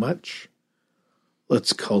little too much.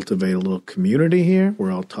 Let's cultivate a little community here.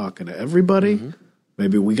 We're all talking to everybody.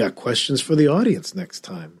 Maybe we got questions for the audience next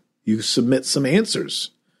time. You submit some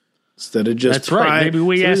answers instead of just Maybe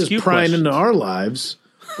we ask you prying questions into our lives.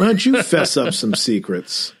 Why don't you fess up some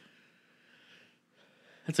secrets?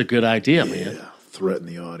 That's a good idea, man. Yeah, threaten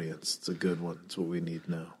the audience. It's a good one. It's what we need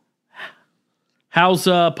now. How's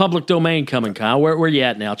public domain coming, Kyle? Where you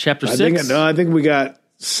at now? Chapter 6? I think we got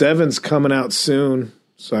 7's coming out soon.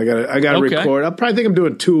 So I gotta record. I think I'm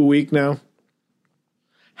doing 2 a week now.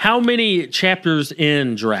 How many chapters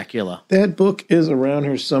in Dracula? That book is around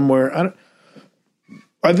here somewhere.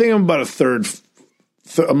 I think I'm about a third.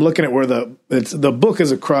 I'm looking at where the book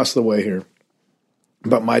is across the way here,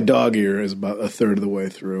 but my dog ear is about a third of the way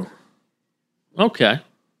through. Okay,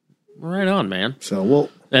 right on, man. So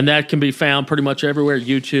and that can be found pretty much everywhere: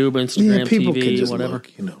 YouTube, Instagram, people TV, can just whatever. Look,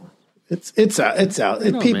 it's out.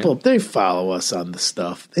 People they follow us on the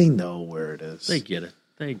stuff. They know where it is. They get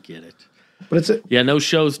it. But no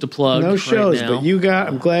shows to plug. No shows, right now. but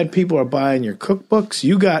I'm glad people are buying your cookbooks.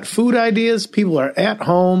 You got food ideas. People are at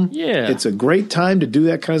home. Yeah. It's a great time to do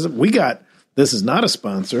that kind of stuff. This is not a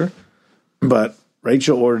sponsor, but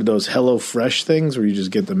Rachel ordered those Hello Fresh things where you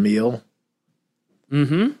just get the meal.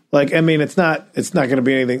 Like, I mean, it's not going to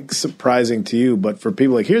be anything surprising to you, but for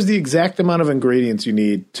people, like, here's the exact amount of ingredients you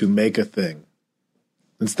need to make a thing.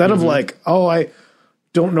 Instead of like, I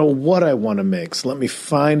don't know what I want to make, so let me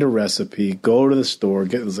find a recipe, go to the store,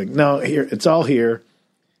 it's like, no, here, it's all here.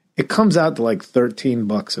 It comes out to like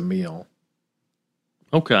 $13 a meal.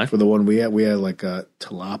 Okay. For the one we had like a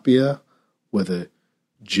tilapia with a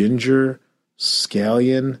ginger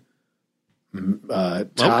scallion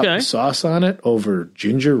top sauce on it over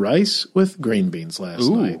ginger rice with green beans last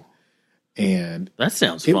night. And that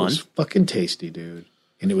sounds fun. It was fucking tasty, dude.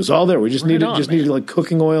 And it was all there. We just needed like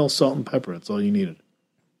cooking oil, salt, and pepper. That's all you needed.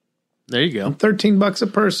 There you go. And $13 a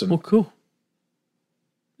person. Well, cool.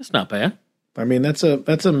 It's not bad. I mean, that's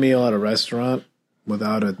a meal at a restaurant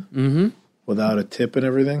without a tip and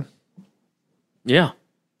everything. Yeah.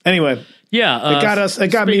 Anyway. Yeah.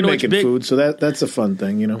 It got me making food, so that's a fun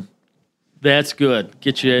thing, That's good.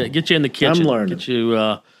 Get you in the kitchen. I'm learning. Get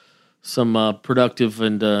you some productive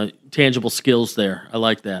and tangible skills there. I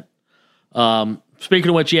like that. Speaking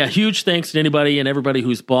of which, huge thanks to anybody and everybody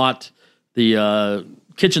who's bought the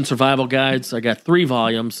kitchen survival guides. I got 3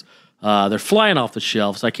 volumes. They're flying off the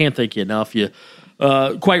shelves. I can't thank you enough. You,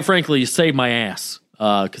 quite frankly, you saved my ass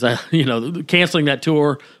because canceling that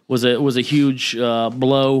tour was a huge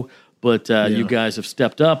blow. but you guys have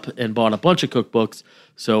stepped up and bought a bunch of cookbooks.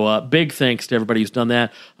 So big thanks to everybody who's done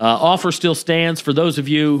that. Offer still stands for those of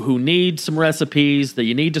you who need some recipes, that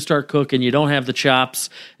you need to start cooking, you don't have the chops,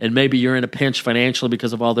 and maybe you're in a pinch financially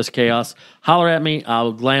because of all this chaos. Holler at me.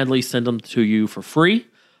 I'll gladly send them to you for free.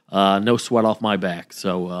 No sweat off my back.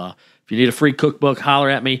 So if you need a free cookbook, holler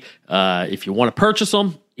at me. If you want to purchase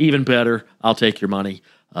them, even better. I'll take your money.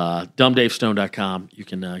 DumbDaveStone.com. You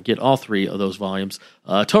can get all 3 of those volumes.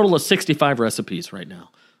 A total of 65 recipes right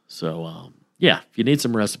now. So, if you need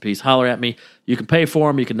some recipes, holler at me. You can pay for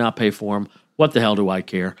them. You can not pay for them. What the hell do I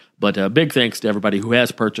care? But big thanks to everybody who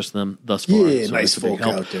has purchased them thus far. Yeah, so nice folk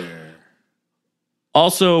out there.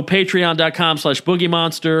 Also,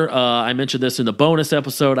 patreon.com/boogiemonster. I mentioned this in the bonus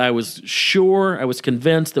episode. I was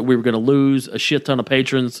convinced that we were going to lose a shit ton of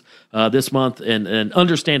patrons this month, and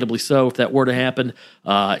understandably so if that were to happen.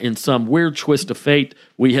 In some weird twist of fate,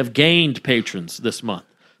 we have gained patrons this month.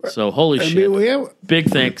 So, holy shit. Big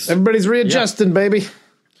thanks. Everybody's readjusting, baby.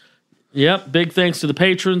 Yep, big thanks to the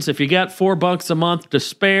patrons. If you got $4 a month to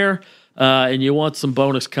spare and you want some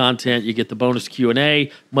bonus content, you get the bonus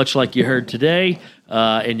Q&A, much like you heard today,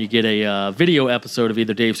 and you get a video episode of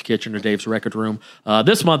either Dave's Kitchen or Dave's Record Room.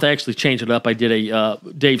 This month, I actually changed it up. I did a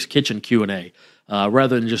Dave's Kitchen Q&A.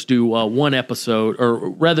 Rather than just do one episode, or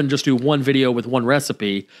rather than just do one video with one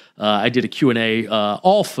recipe, I did a Q&A,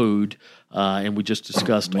 all food, and we just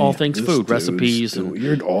discussed all things food, recipes,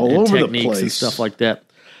 and over techniques the place. And stuff like that.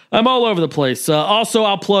 I'm all over the place. Also,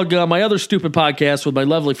 I'll plug my other stupid podcast with my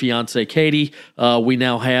lovely fiance, Katie. We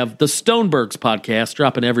now have the Stonebergs podcast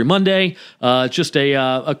dropping every Monday. Just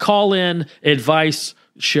a call-in advice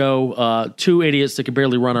show. 2 idiots that can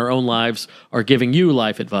barely run our own lives are giving you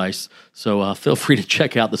life advice. So feel free to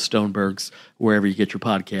check out the Stonebergs wherever you get your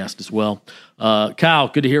podcast as well. Kyle,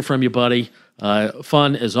 good to hear from you, buddy.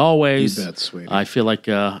 Fun as always. You bet, sweetie. I feel like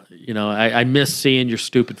I miss seeing your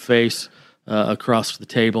stupid face across the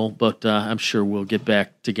table, but I'm sure we'll get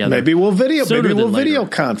back together. Maybe we'll video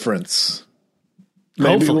conference.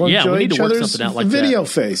 Maybe hopefully, we'll we need to work something out like video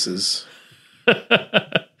faces.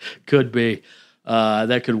 Could be.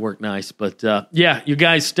 That could work nice, but you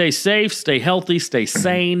guys stay safe, stay healthy, stay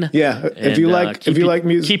sane. Yeah, if you like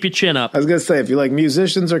music, keep your chin up. I was gonna say, if you like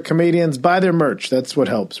musicians or comedians, buy their merch. That's what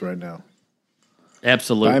helps right now.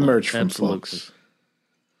 Absolutely, buy merch from folks.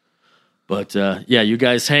 But you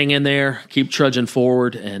guys hang in there, keep trudging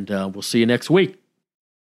forward, and we'll see you next week.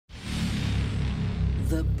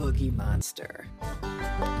 The Boogie Monster.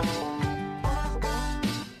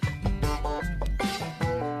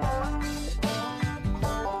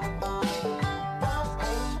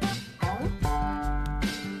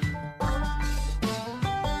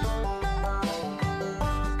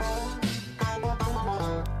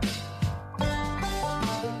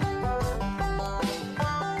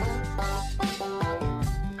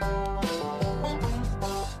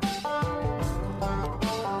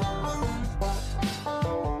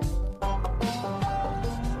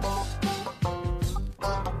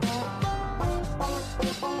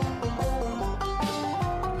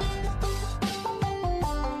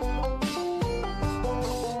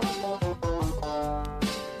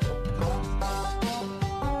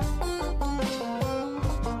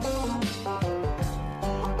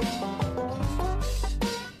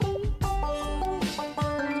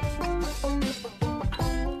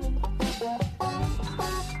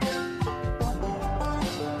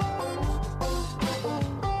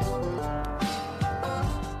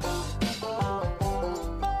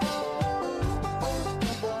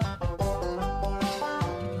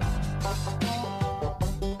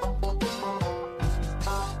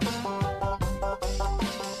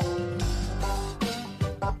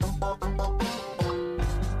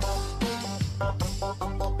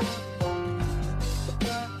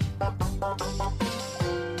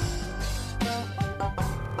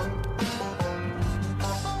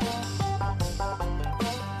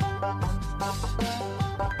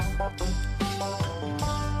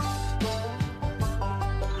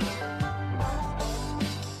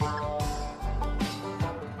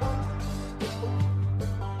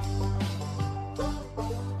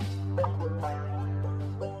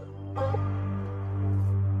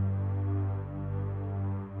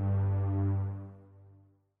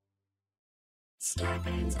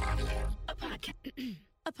 Starburns Audio,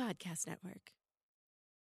 a podcast network.